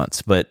all at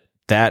once, but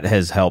that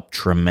has helped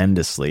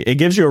tremendously. It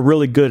gives you a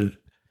really good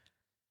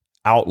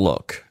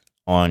outlook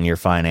on your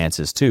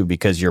finances too,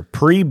 because you're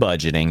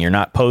pre-budgeting, you're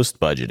not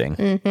post-budgeting.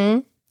 Mm-hmm.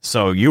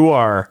 So you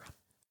are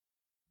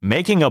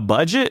making a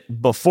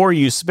budget before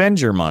you spend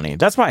your money.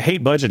 That's why I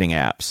hate budgeting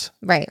apps.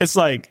 Right. It's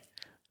like,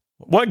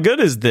 what good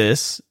is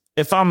this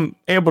if I'm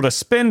able to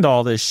spend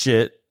all this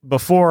shit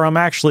before I'm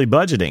actually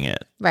budgeting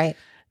it? Right.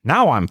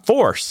 Now I'm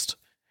forced.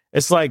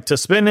 It's like, to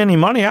spend any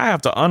money, I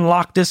have to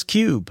unlock this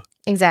cube.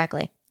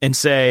 Exactly. And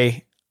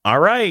say, all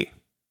right,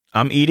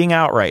 I'm eating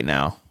out right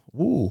now.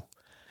 Ooh.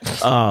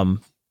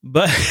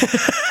 But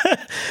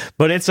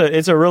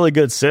it's a really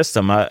good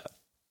system.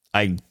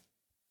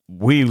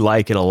 We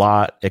like it a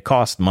lot. It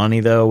costs money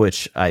though,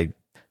 which I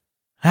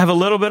have a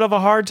little bit of a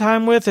hard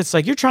time with. It's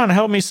like, you're trying to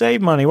help me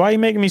save money. Why are you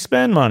making me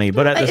spend money?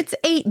 But it's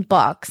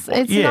 $8.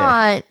 It's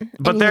not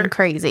anything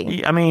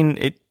crazy. I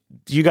mean,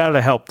 you got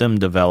to help them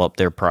develop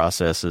their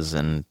processes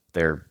and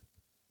their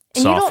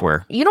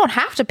software. You don't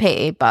have to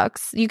pay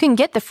 $8. You can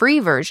get the free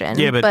version.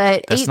 Yeah,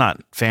 but that's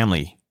not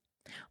family.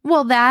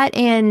 Well, that,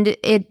 and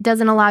it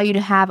doesn't allow you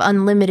to have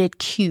unlimited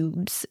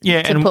cubes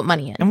to put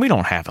money in. And we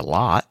don't have a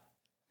lot.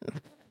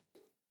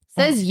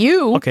 Says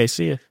you. Okay,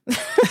 see ya.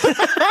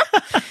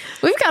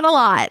 We've got a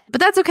lot, but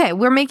that's okay.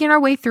 We're making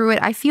our way through it.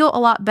 I feel a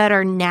lot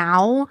better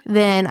now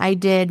than I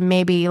did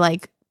maybe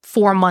like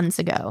 4 months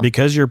ago.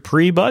 Because you're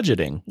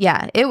pre-budgeting.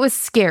 Yeah, it was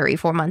scary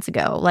 4 months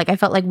ago. Like, I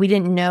felt like we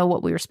didn't know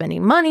what we were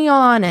spending money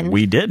on, and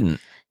We didn't.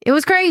 it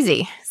was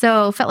crazy.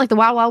 So it felt like the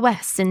Wild Wild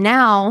West. And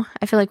now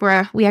I feel like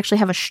we actually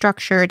have a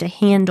structure to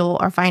handle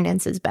our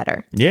finances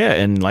better. Yeah,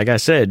 and like I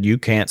said, you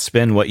can't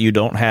spend what you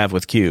don't have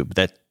with Cube.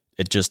 That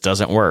it just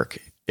doesn't work.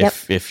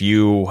 If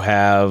you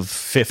have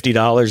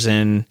 $50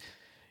 in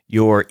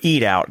your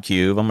eat out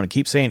Cube, I'm going to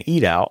keep saying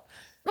eat out,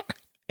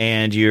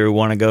 and you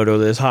want to go to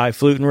this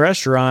highfalutin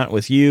restaurant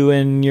with you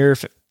and your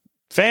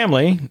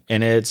family,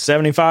 and it's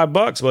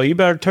 $75, well, you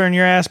better turn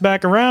your ass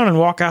back around and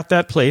walk out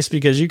that place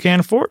because you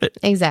can't afford it.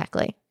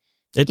 Exactly.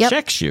 It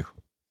checks you.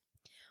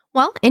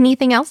 Well,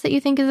 anything else that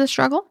you think is a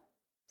struggle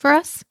for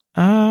us?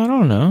 I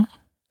don't know.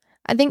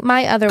 I think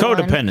my other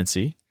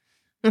Codependency.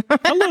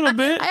 A little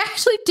bit. I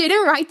actually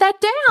didn't write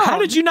that down. How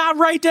did you not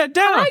write that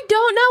down? I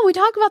don't know. We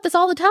talk about this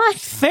all the time.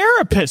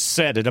 Therapists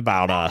said it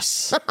about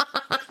us.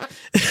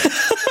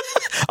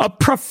 A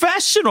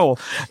professional.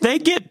 They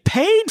get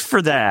paid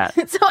for that.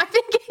 So I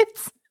think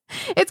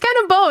it's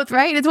kind of both,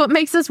 right? It's what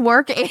makes us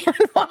work and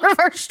one of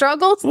our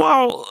struggles.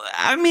 Well,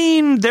 I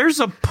mean,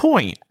 there's a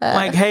point.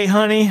 Like, hey,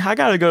 honey, I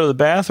got to go to the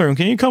bathroom.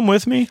 Can you come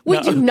with me?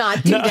 We do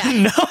not do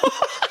that.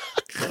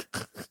 No.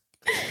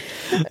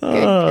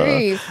 Good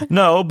grief.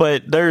 No,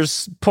 but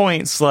there's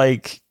points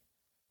like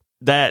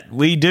that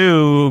we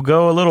do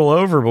go a little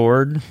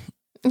overboard.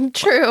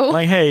 True.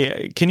 Like,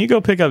 hey, can you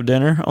go pick up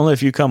dinner? Only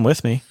if you come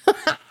with me.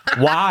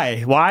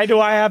 Why? Why do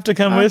I have to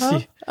come with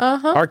you?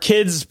 Our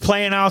kid's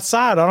playing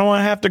outside. I don't want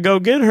to have to go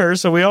get her,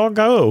 so we all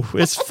go.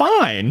 It's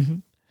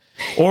fine.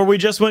 Or we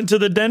just went to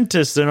the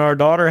dentist and our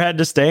daughter had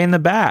to stay in the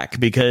back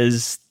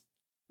because...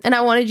 And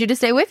I wanted you to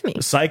stay with me.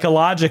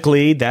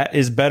 Psychologically, that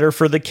is better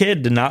for the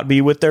kid to not be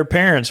with their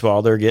parents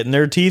while they're getting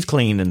their teeth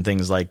cleaned and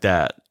things like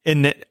that.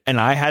 And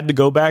I had to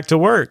go back to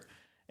work.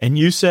 And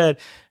you said,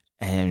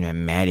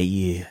 I'm mad at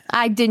you.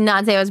 I did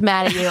not say I was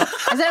mad at you.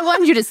 I said I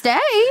wanted you to stay.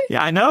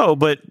 Yeah, I know,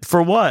 but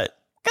for what?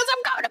 Because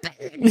I'm going to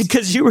bed.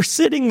 Because you were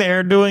sitting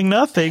there doing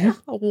nothing.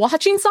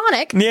 Watching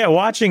Sonic. Yeah,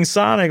 watching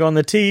Sonic on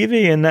the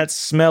TV in that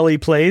smelly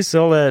place,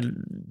 all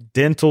that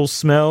dental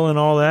smell and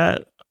all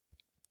that.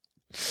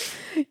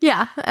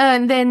 Yeah,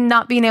 and then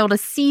not being able to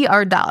see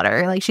our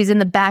daughter. Like, she's in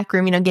the back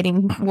room,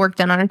 getting work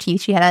done on her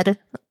teeth. She had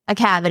a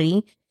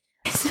cavity.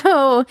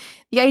 So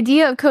the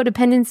idea of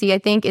codependency, I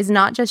think, is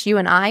not just you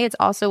and I. It's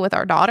also with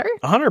our daughter.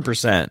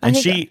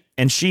 100%.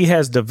 And she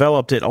has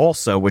developed it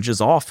also, which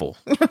is awful.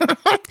 But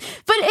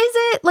is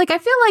it, like, I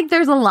feel like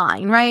there's a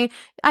line, right?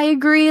 I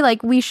agree,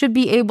 like, we should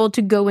be able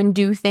to go and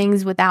do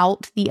things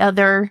without the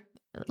other.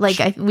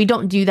 Like, we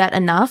don't do that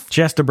enough.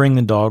 She has to bring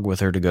the dog with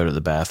her to go to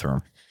the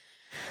bathroom.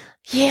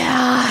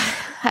 Yeah,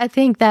 I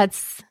think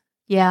that's,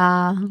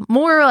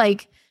 more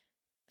like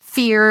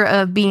fear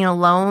of being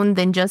alone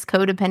than just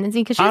codependency,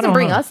 because she doesn't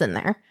bring us in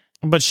there.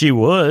 But she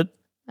would.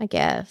 I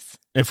guess.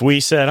 If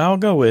we said, I'll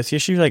go with you,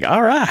 she'd be like,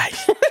 all right.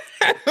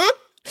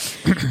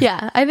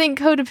 Yeah, I think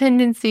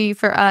codependency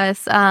for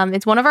us,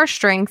 it's one of our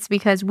strengths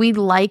because we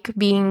like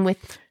being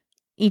with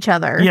each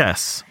other.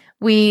 Yes.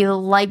 We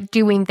like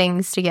doing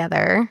things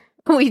together.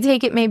 We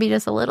take it maybe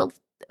just a little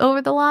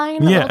over the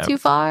line, a little too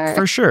far.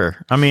 For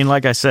sure. I mean,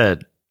 like I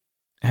said,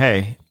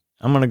 hey,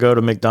 I'm going to go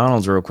to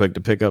McDonald's real quick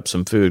to pick up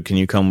some food. Can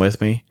you come with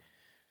me?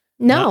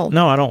 No,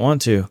 I don't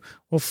want to.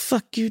 Well,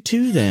 fuck you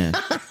too then.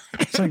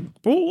 It's like,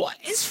 well,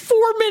 it's 4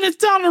 minutes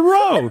down the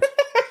road.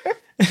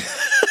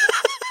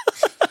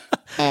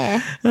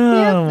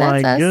 Oh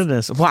my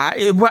goodness.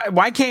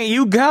 Why can't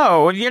you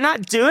go? You're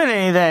not doing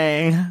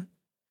anything.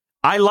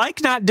 I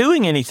like not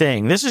doing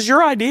anything. This is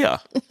your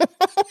idea.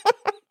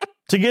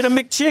 To get a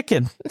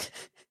McChicken.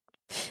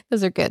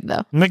 Those are good,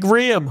 though.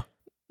 McRib.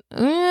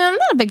 I'm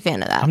not a big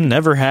fan of that. I've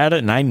never had it,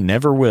 and I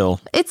never will.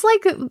 It's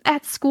like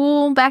at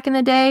school back in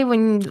the day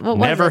when...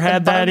 Never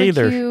had that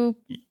either.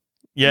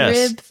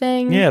 Yes. Rib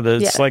thing. Yeah,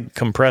 it's like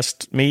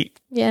compressed meat.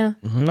 Yeah.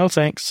 No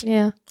thanks.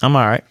 Yeah. I'm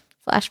all right.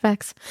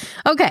 Flashbacks.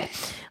 Okay.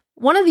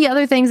 One of the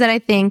other things that I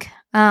think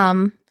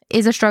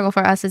is a struggle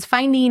for us is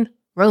finding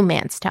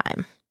romance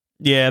time.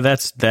 Yeah,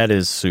 that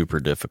is super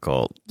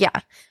difficult.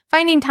 Yeah.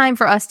 Finding time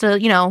for us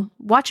to,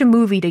 watch a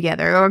movie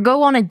together or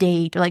go on a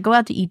date or like go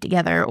out to eat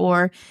together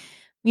or,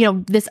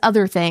 this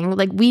other thing.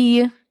 Like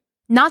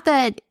not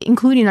that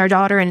including our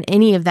daughter in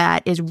any of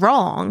that is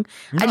wrong.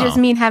 No. I just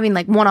mean having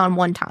like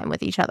one-on-one time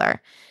with each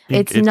other.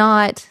 It's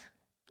not...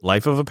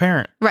 Life of a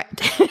parent. Right.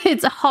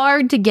 It's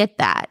hard to get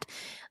that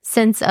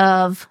sense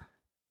of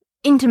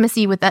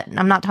intimacy with that.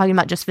 I'm not talking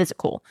about just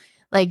physical,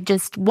 like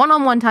just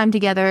one-on-one time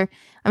together.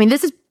 I mean,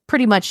 this is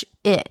pretty much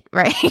it,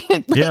 right?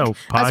 Yeah,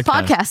 us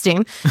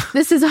podcasting.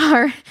 This is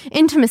our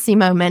intimacy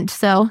moment.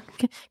 So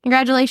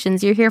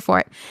congratulations, you're here for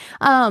it.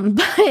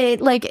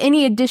 But like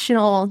any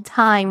additional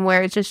time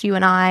where it's just you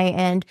and I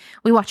and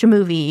we watch a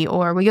movie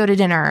or we go to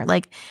dinner,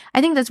 like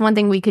I think that's one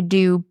thing we could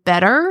do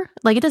better.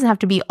 Like it doesn't have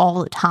to be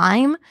all the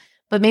time,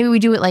 but maybe we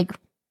do it like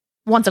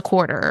once a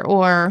quarter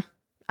or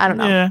I don't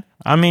know. Yeah,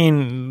 I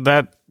mean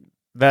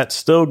that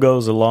still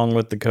goes along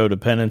with the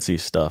codependency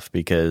stuff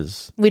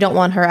because we don't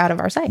want her out of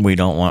our sight. We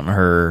don't want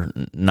her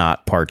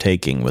not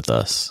partaking with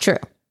us. True.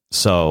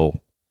 So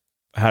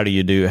how do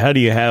you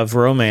have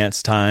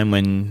romance time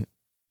when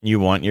you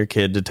want your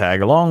kid to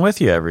tag along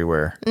with you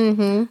everywhere?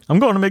 Mm-hmm. I'm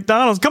going to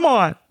McDonald's. Come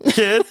on,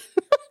 kid.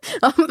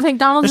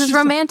 McDonald's is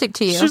romantic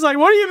to you. She's like,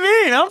 what do you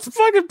mean? I'm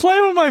fucking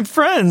playing with my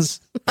friends.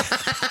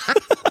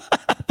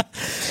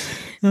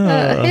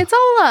 It's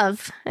all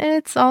love.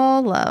 It's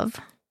all love.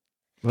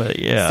 But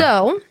yeah.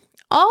 So,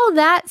 all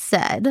that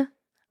said,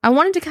 I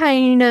wanted to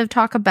kind of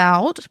talk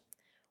about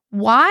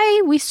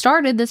why we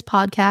started this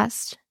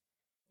podcast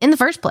in the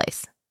first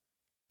place.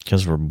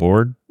 Because we're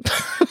bored?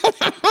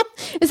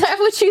 Is that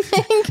what you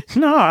think?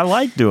 No, I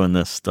like doing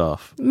this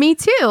stuff. Me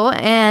too.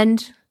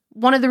 And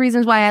one of the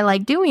reasons why I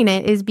like doing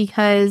it is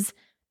because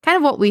kind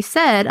of what we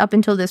said up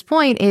until this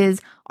point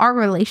is our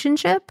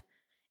relationship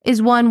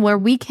is one where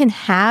we can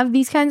have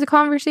these kinds of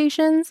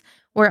conversations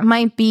where it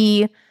might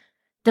be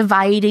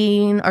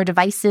dividing or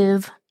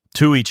divisive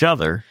to each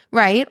other,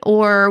 right?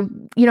 Or,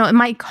 it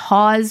might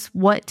cause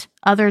what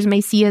others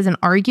may see as an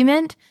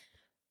argument,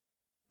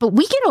 but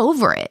we get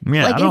over it.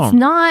 Yeah, it's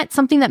not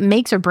something that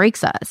makes or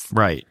breaks us.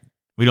 Right.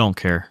 We don't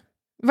care.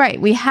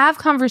 Right. We have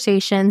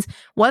conversations,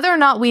 whether or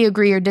not we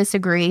agree or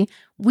disagree,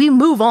 we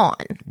move on.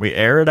 We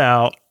air it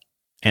out,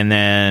 and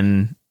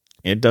then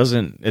it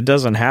doesn't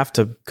have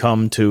to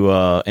come to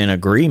an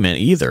agreement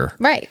either.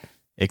 Right.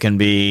 It can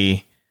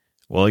be,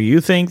 well, you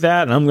think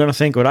that, and I'm going to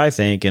think what I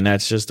think, and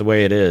that's just the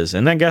way it is.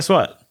 And then guess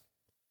what?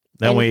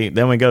 Then we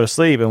go to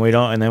sleep, and we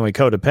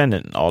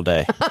codependent all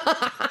day.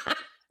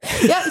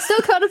 Yeah, still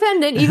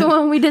codependent even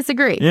when we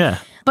disagree. Yeah.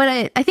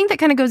 But I think that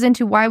kind of goes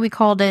into why we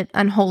called it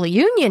Unholy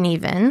Union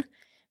even,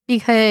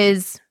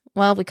 because,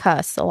 well, we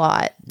cuss a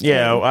lot.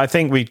 Yeah, I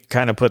think we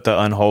kind of put the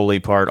unholy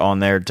part on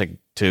there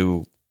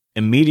to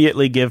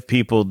immediately give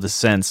people the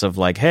sense of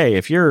like, hey,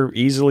 if you're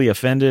easily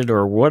offended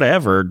or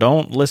whatever,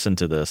 don't listen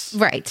to this.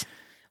 Right.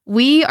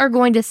 We are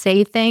going to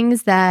say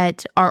things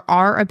that are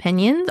our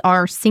opinions,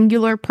 our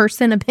singular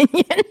person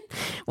opinion.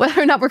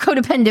 Whether or not we're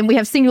codependent, we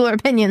have singular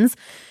opinions.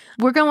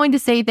 We're going to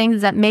say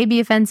things that may be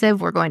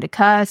offensive. We're going to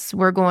cuss.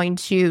 We're going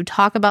to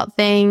talk about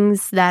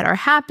things that are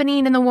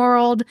happening in the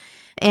world.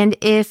 And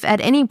if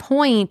at any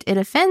point it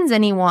offends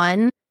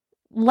anyone,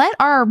 let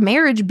our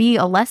marriage be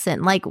a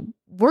lesson. Like,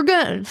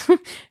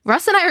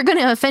 Russ and I are going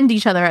to offend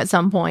each other at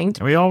some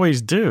point. We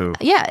always do.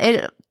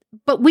 Yeah.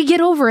 But we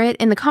get over it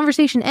and the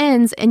conversation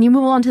ends and you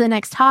move on to the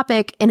next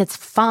topic and it's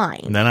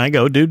fine. And then I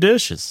go do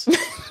dishes.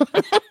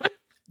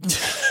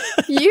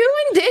 You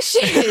and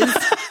dishes.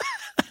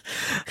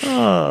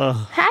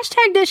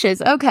 Hashtag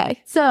dishes.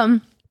 Okay. So,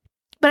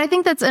 but I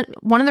think that's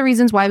one of the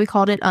reasons why we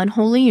called it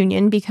Unholy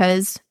Union,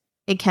 because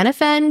it can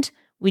offend.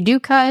 We do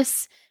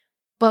cuss,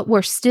 but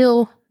we're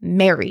still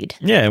married.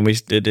 Yeah. And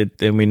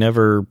we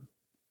never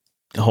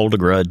hold a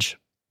grudge.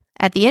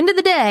 At the end of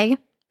the day,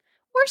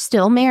 we're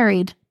still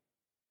married.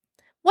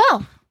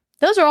 Well,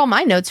 those are all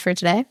my notes for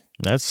today.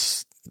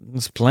 That's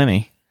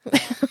plenty.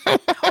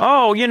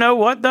 Oh, you know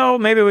what, though?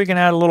 Maybe we can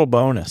add a little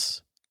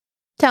bonus.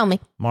 Tell me.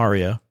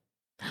 Mario.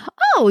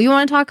 Oh, you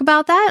want to talk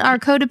about that? Our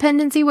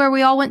codependency where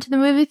we all went to the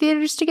movie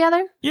theaters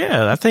together?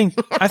 Yeah, I think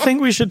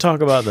we should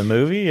talk about the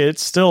movie.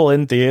 It's still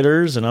in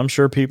theaters, and I'm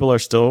sure people are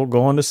still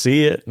going to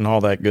see it and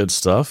all that good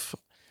stuff.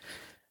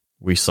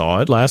 We saw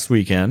it last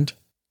weekend.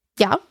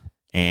 Yeah.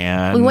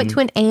 And we went to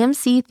an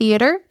AMC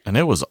theater. And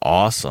it was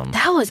awesome.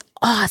 That was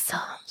awesome.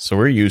 So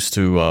we're used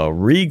to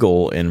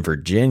Regal in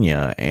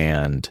Virginia,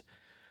 and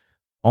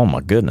oh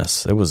my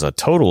goodness, it was a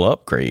total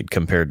upgrade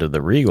compared to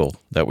the Regal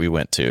that we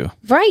went to.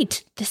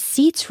 Right. The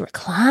seats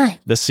recline.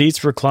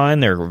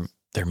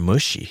 They're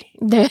mushy.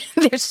 They're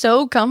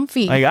so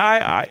comfy. Like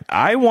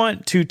I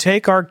want to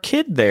take our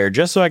kid there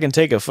just so I can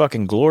take a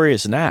fucking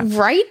glorious nap.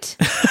 Right?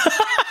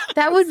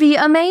 That would be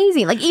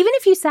amazing. Like, even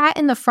if you sat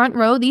in the front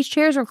row, these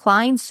chairs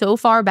recline so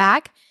far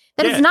back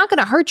that it's not going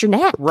to hurt your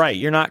neck. Right.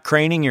 You're not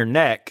craning your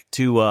neck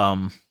to,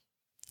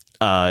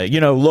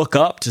 look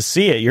up to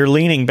see it. You're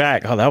leaning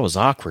back. Oh, that was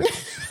awkward.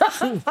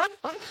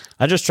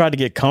 I just tried to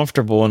get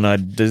comfortable,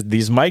 and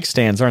these mic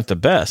stands aren't the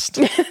best.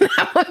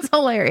 That was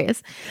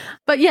hilarious.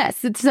 But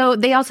yes, so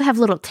they also have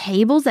little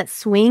tables that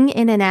swing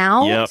in and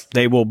out. Yep.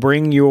 They will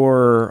bring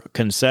your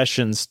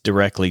concessions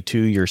directly to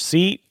your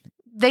seat.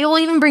 They will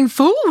even bring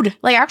food,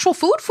 like actual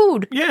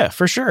food. Yeah,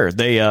 for sure.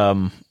 They,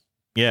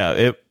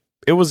 it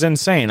was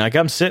insane. Like,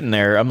 I'm sitting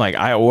there, I'm like,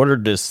 I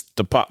ordered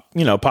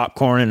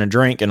popcorn and a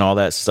drink and all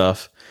that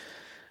stuff.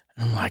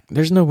 I'm like,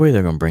 there's no way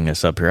they're going to bring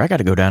this up here. I got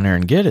to go down there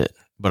and get it.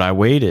 But I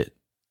waited.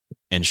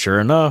 And sure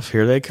enough,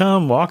 here they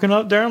come walking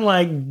up there. I'm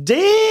like,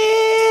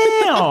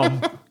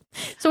 damn.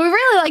 So we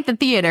really liked the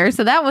theater.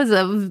 So that was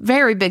a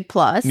very big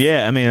plus.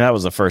 Yeah. I mean, that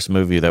was the first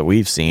movie that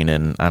we've seen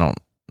in, I don't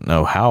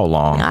know how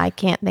long. I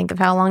can't think of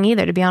how long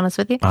either, to be honest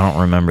with you. I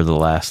don't remember the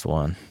last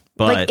one.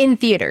 But like in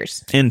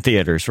theaters. In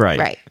theaters, right.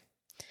 Right.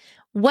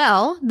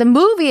 Well, the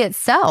movie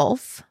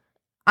itself,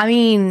 I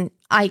mean,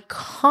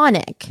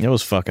 iconic. It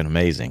was fucking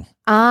amazing.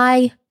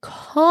 Iconic.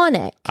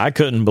 iconic. I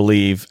couldn't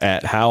believe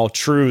at how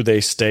true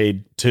they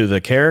stayed to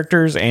the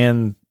characters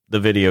and the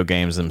video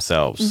games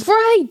themselves.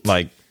 Right.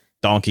 Like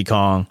Donkey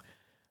Kong,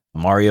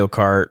 Mario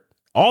Kart,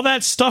 all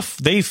that stuff.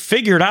 They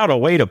figured out a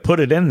way to put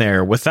it in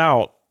there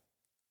without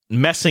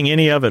messing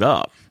any of it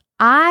up.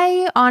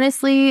 I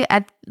honestly,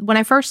 when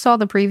I first saw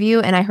the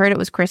preview and I heard it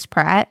was Chris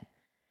Pratt,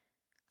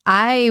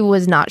 I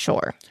was not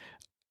sure.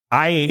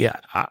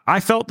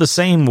 I felt the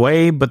same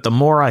way, but the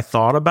more I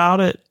thought about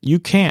it, you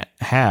can't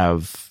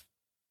have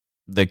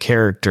the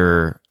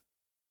character,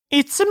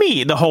 it's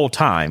me the whole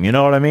time. You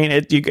know what I mean?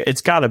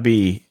 It's got to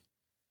be,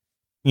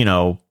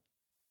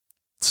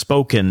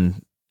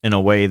 spoken in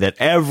a way that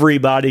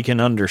everybody can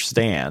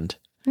understand.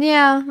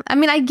 Yeah. I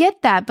mean, I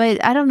get that,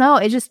 but I don't know.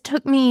 It just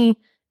took me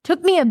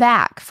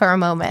aback for a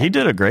moment. He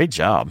did a great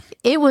job.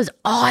 It was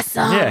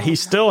awesome. Yeah, he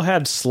still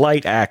had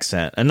slight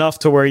accent, enough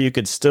to where you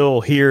could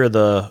still hear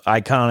the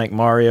iconic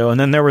Mario. And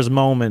then there was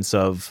moments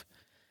of,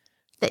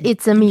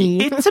 it's a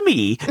me. It's a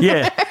me.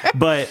 Yeah.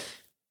 But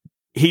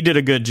he did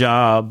a good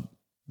job.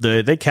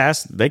 They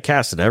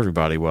casted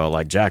everybody well,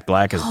 like Jack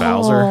Black as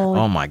Bowser.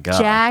 Oh my God.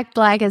 Jack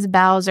Black as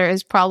Bowser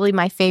is probably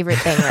my favorite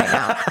thing right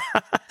now.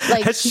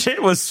 Like, that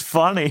shit was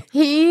funny.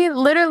 He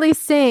literally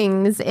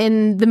sings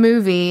in the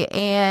movie,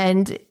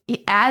 and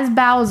as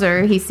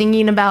Bowser, he's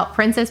singing about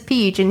Princess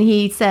Peach, and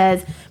he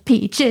says,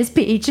 "Peaches,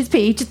 peaches,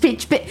 peaches,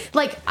 peach, peach."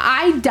 Like,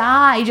 I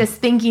die just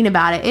thinking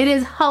about it. It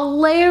is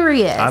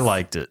hilarious. I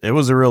liked it. It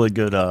was a really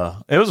good.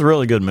 It was a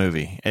really good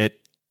movie.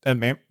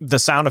 The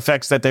sound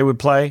effects that they would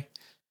play,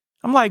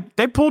 I'm like,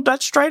 they pulled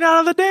that straight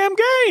out of the damn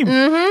game.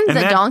 Mm-hmm.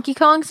 The Donkey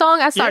Kong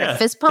song, I started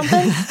fist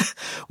pumping.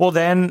 Well,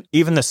 then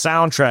even the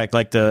soundtrack,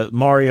 like the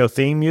Mario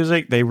theme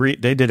music, they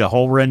did a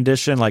whole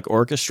rendition, like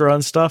orchestra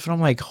and stuff. And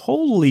I'm like,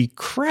 holy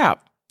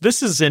crap,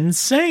 this is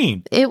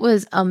insane. It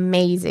was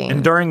amazing.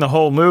 And during the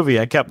whole movie,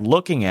 I kept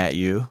looking at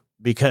you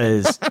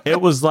because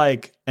it was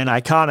like an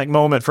iconic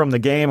moment from the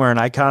game or an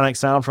iconic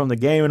sound from the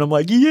game. And I'm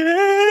like,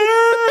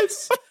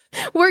 yes.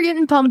 We're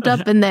getting pumped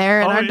up in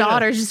there, and our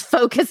daughter's just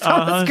focused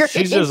on the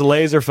screen. She's just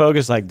laser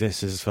focused, like,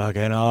 this is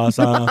fucking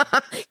awesome.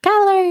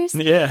 Colors.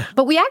 Yeah.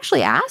 But we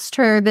actually asked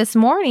her this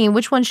morning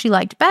which one she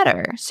liked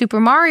better, Super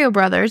Mario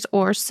Brothers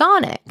or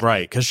Sonic.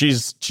 Right, because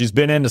she's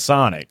been into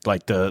Sonic.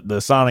 Like, the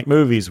Sonic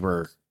movies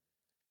were,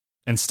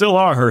 and still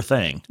are, her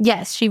thing.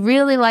 Yes, she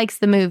really likes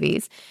the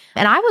movies.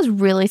 And I was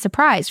really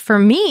surprised. For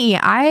me,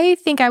 I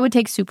think I would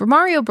take Super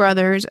Mario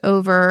Brothers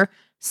over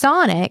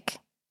Sonic.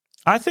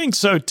 I think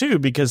so, too,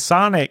 because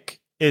Sonic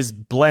is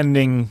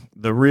blending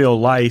the real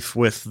life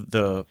with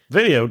the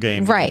video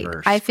game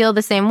universe. I feel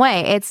the same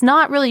way. It's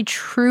not really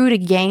true to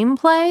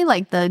gameplay,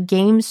 like the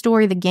game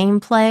story, the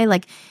gameplay.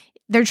 Like,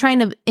 they're trying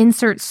to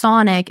insert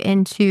Sonic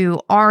into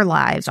our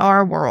lives,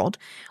 our world,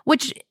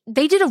 which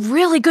they did a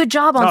really good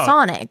job on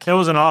Sonic. It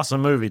was an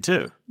awesome movie,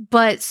 too.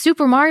 But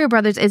Super Mario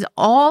Brothers is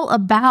all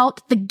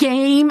about the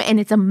game, and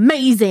it's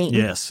amazing.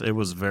 Yes, it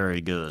was very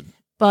good.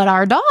 But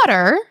our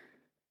daughter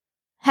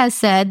has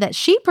said that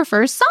she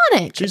prefers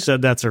Sonic. She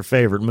said that's her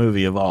favorite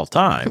movie of all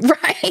time.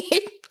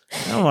 Right.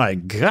 Oh my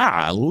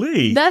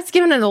golly. That's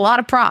giving it a lot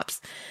of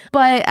props.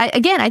 But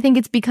I think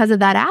it's because of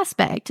that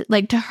aspect.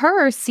 Like, to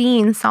her,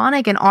 seeing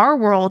Sonic in our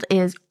world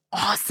is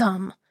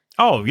awesome.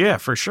 Oh, yeah,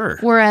 for sure.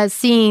 Whereas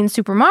seeing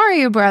Super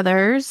Mario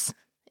Brothers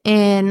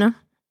in,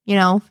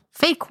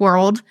 fake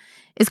world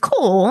is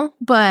cool,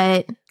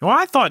 but... Well,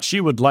 I thought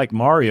she would like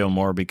Mario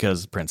more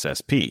because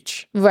Princess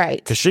Peach. Right.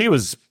 Because she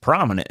was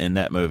prominent in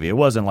that movie. It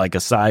wasn't like a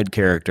side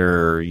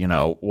character or,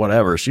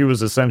 whatever. She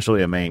was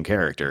essentially a main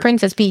character.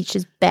 Princess Peach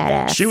is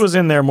badass. She was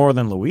in there more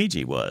than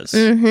Luigi was.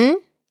 Mm-hmm.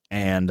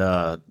 And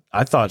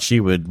I thought she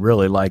would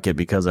really like it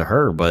because of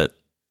her, but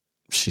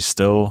she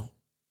still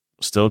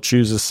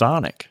chooses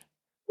Sonic.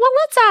 Well,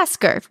 let's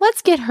ask her.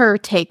 Let's get her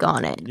take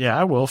on it. Yeah,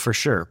 I will for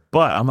sure.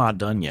 But I'm not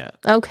done yet.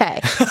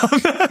 Okay.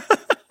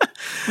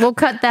 We'll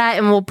cut that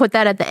and we'll put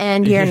that at the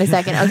end here in a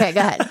second. Okay, go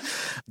ahead.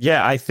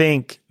 Yeah, I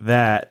think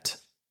that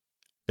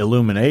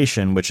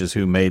Illumination, which is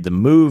who made the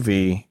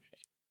movie,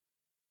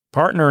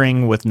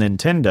 partnering with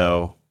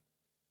Nintendo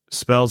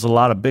spells a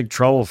lot of big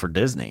trouble for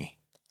Disney.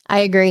 I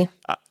agree.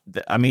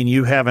 I mean,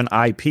 you have an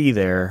IP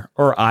there,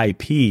 or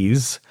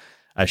IPs,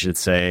 I should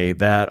say,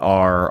 that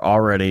are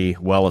already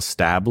well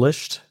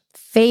established.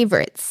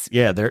 Favorites.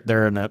 Yeah, they're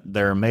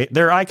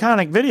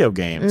iconic video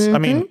games. Mm-hmm. I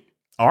mean,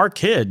 our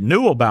kid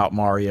knew about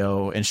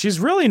Mario, and she's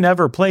really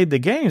never played the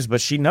games,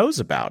 but she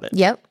knows about it.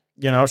 Yep.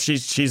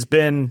 She's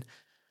been,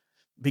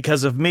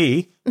 because of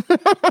me,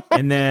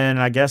 and then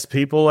I guess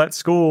people at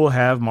school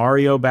have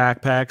Mario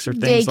backpacks or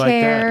things like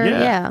that.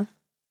 Yeah.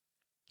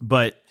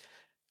 But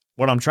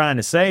what I'm trying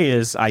to say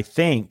is I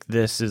think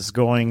this is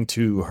going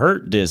to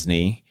hurt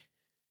Disney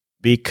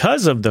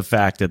because of the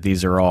fact that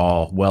these are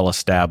all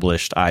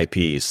well-established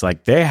IPs.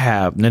 Like,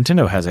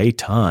 Nintendo has a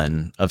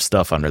ton of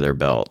stuff under their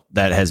belt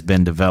that has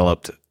been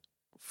developed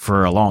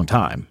for a long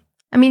time.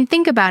 I mean,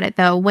 think about it,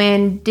 though.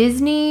 When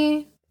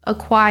Disney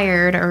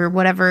acquired, or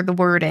whatever the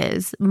word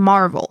is,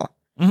 Marvel,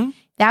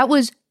 that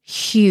was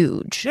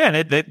huge. Yeah,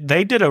 and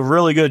they did a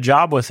really good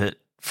job with it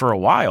for a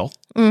while.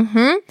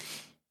 Mm-hmm.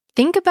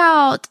 think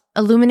about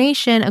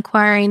Illumination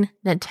acquiring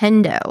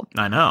Nintendo.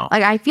 I know.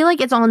 Like, I feel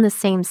like it's on the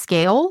same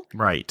scale.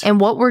 Right. And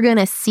what we're going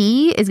to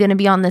see is going to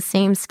be on the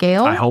same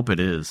scale. I hope it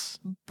is.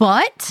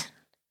 But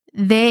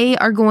they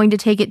are going to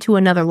take it to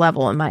another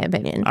level, in my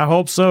opinion. I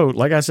hope so.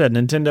 Like I said,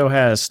 Nintendo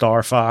has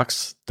Star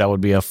Fox. That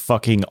would be a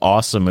fucking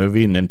awesome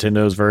movie.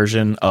 Nintendo's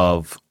version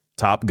of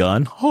Top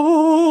Gun.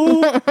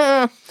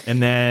 Oh.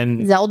 And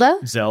then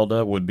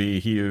Zelda would be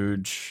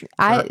huge.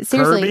 Seriously,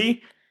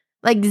 Kirby.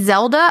 Like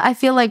Zelda, I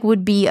feel like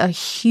would be a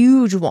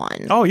huge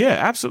one. Oh, yeah,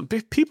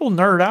 absolutely. People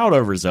nerd out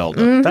over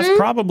Zelda. That's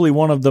probably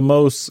one of the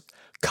most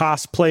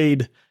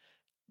cosplayed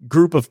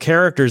group of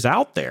characters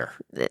out there.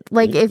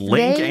 Like if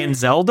Link and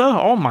Zelda,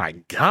 oh my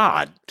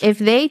god. If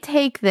they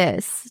take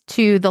this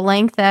to the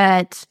length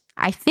that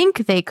I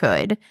think they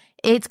could,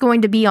 it's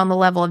going to be on the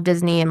level of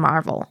Disney and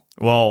Marvel.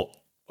 Well,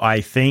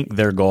 I think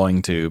they're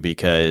going to,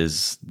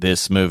 because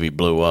this movie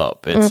blew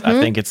up. I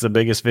think it's the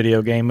biggest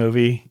video game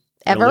movie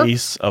ever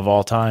release of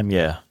all time.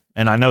 Yeah.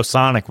 And I know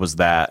Sonic was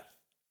that,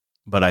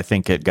 but I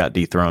think it got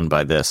dethroned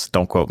by this.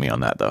 Don't quote me on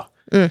that though.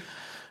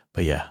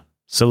 But yeah.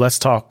 So let's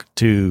talk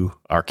to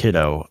our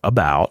kiddo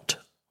about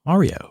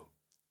Mario.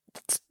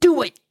 Let's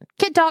do it.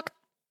 Kid talk.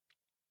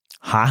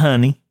 Hi,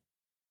 honey.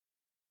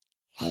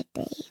 Hey,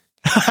 babe.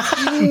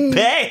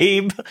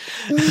 Babe.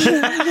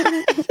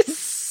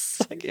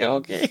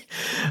 Okay.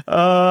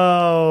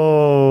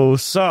 Oh,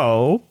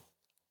 so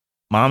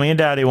Mommy and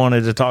Daddy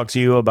wanted to talk to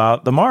you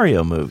about the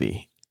Mario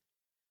movie.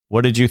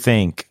 What did you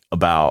think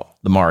about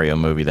the Mario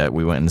movie that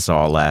we went and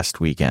saw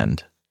last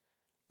weekend?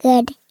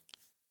 Good.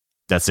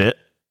 That's it?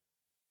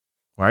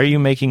 Why are you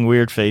making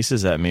weird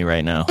faces at me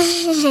right now?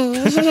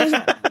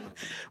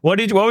 What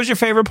was your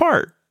favorite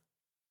part?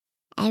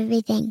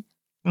 Everything.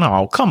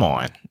 No, come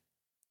on.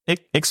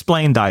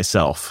 Explain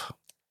thyself.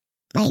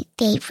 My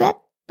favorite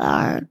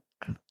part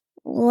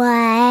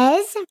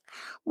was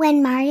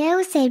when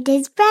Mario saved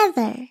his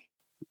brother.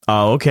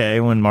 Oh, okay.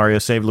 When Mario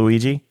saved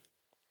Luigi.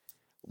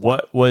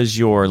 What was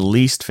your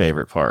least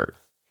favorite part?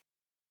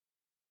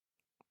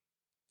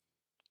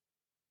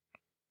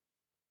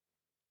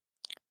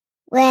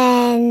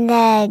 When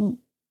the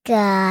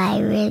guy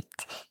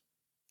ripped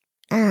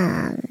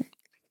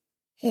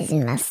his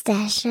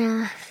mustache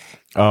off.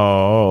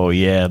 Oh,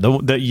 yeah.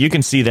 You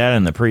can see that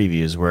in the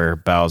previews where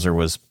Bowser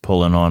was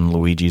pulling on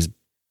Luigi's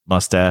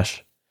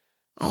mustache.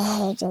 I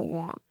hated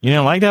that. You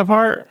didn't like that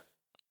part?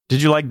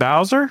 Did you like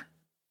Bowser?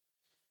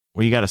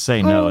 Well, you got to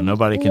say no.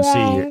 Nobody can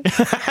see you.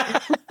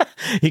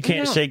 You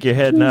can't shake your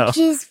head no.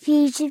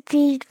 Peaches.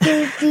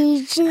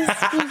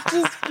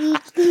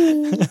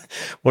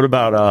 What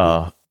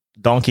about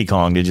Donkey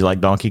Kong? Did you like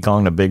Donkey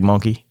Kong, the big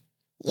monkey?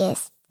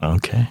 Yes.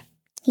 Okay.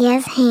 He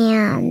has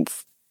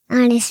hands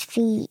on his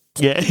feet.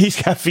 Yeah,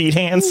 he's got feet,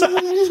 hands.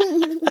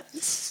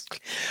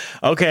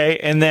 Okay,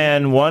 and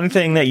then one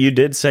thing that you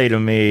did say to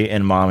me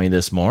and Mommy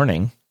this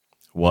morning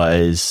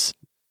was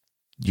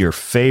your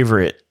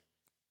favorite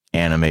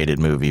animated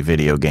movie,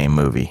 video game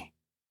movie.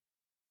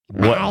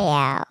 What?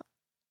 Mario.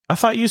 I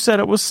thought you said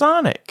it was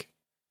Sonic.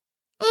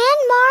 And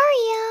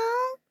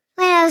Mario.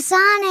 Well,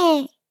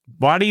 Sonic.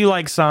 Why do you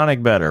like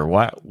Sonic better?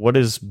 What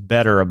is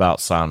better about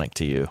Sonic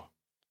to you?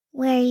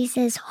 Where he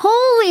says,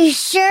 "Holy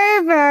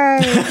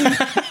sherbert."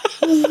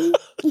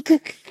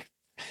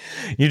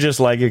 You just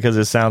like it because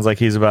it sounds like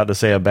he's about to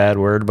say a bad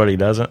word, but he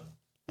doesn't?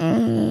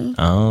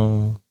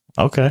 Oh,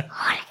 okay.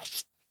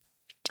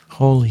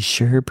 Holy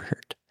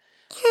sherbert.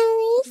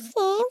 Holy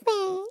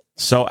sherbert.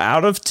 So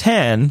out of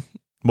 10,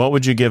 what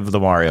would you give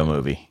the Mario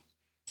movie?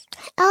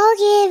 I'll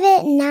give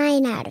it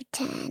 9 out of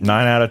 10.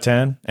 9 out of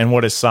 10? And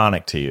what is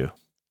Sonic to you?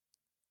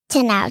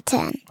 10 out of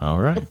 10. All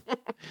right.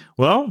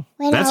 Well,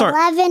 that's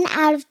 11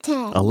 out of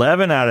 10.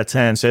 11 out of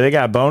 10. So they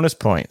got bonus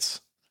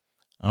points.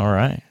 All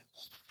right.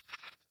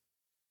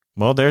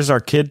 Well, there's our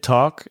kid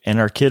talk and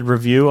our kid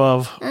review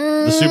of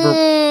the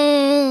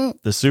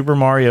Super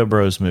Mario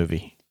Bros.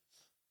 Movie.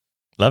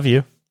 Love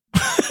you.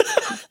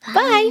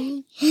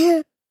 Bye.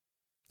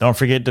 Don't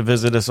forget to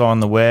visit us on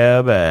the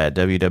web at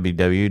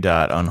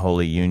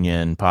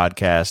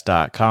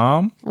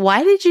www.unholyunionpodcast.com.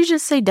 Why did you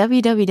just say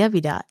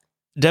www? Da.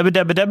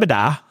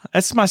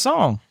 That's my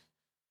song.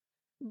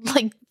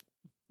 Like,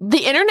 the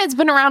internet's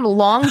been around a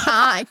long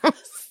time.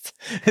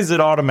 Is it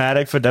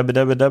automatic for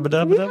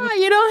www? Yeah,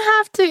 you don't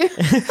have to.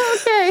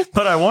 Okay.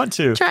 But I want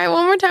to. Try it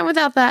one more time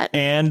without that.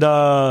 And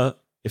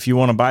if you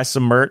want to buy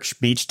some merch,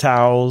 beach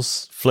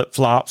towels,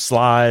 flip-flops,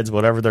 slides,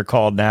 whatever they're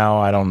called now,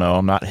 I don't know.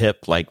 I'm not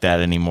hip like that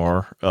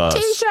anymore.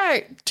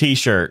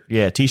 T-shirt.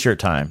 Yeah, T-shirt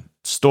time.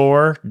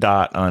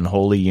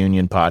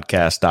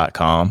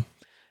 Store.unholyunionpodcast.com.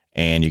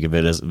 And you can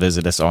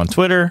visit us on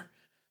Twitter,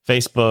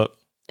 Facebook,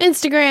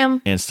 Instagram.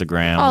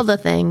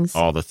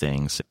 All the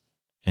things.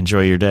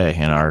 Enjoy your day.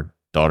 And our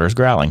daughter's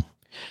growling.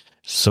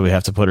 So we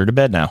have to put her to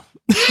bed now.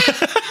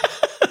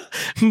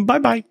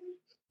 Bye-bye.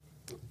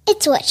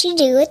 It's what you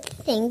do with the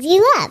things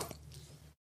you love.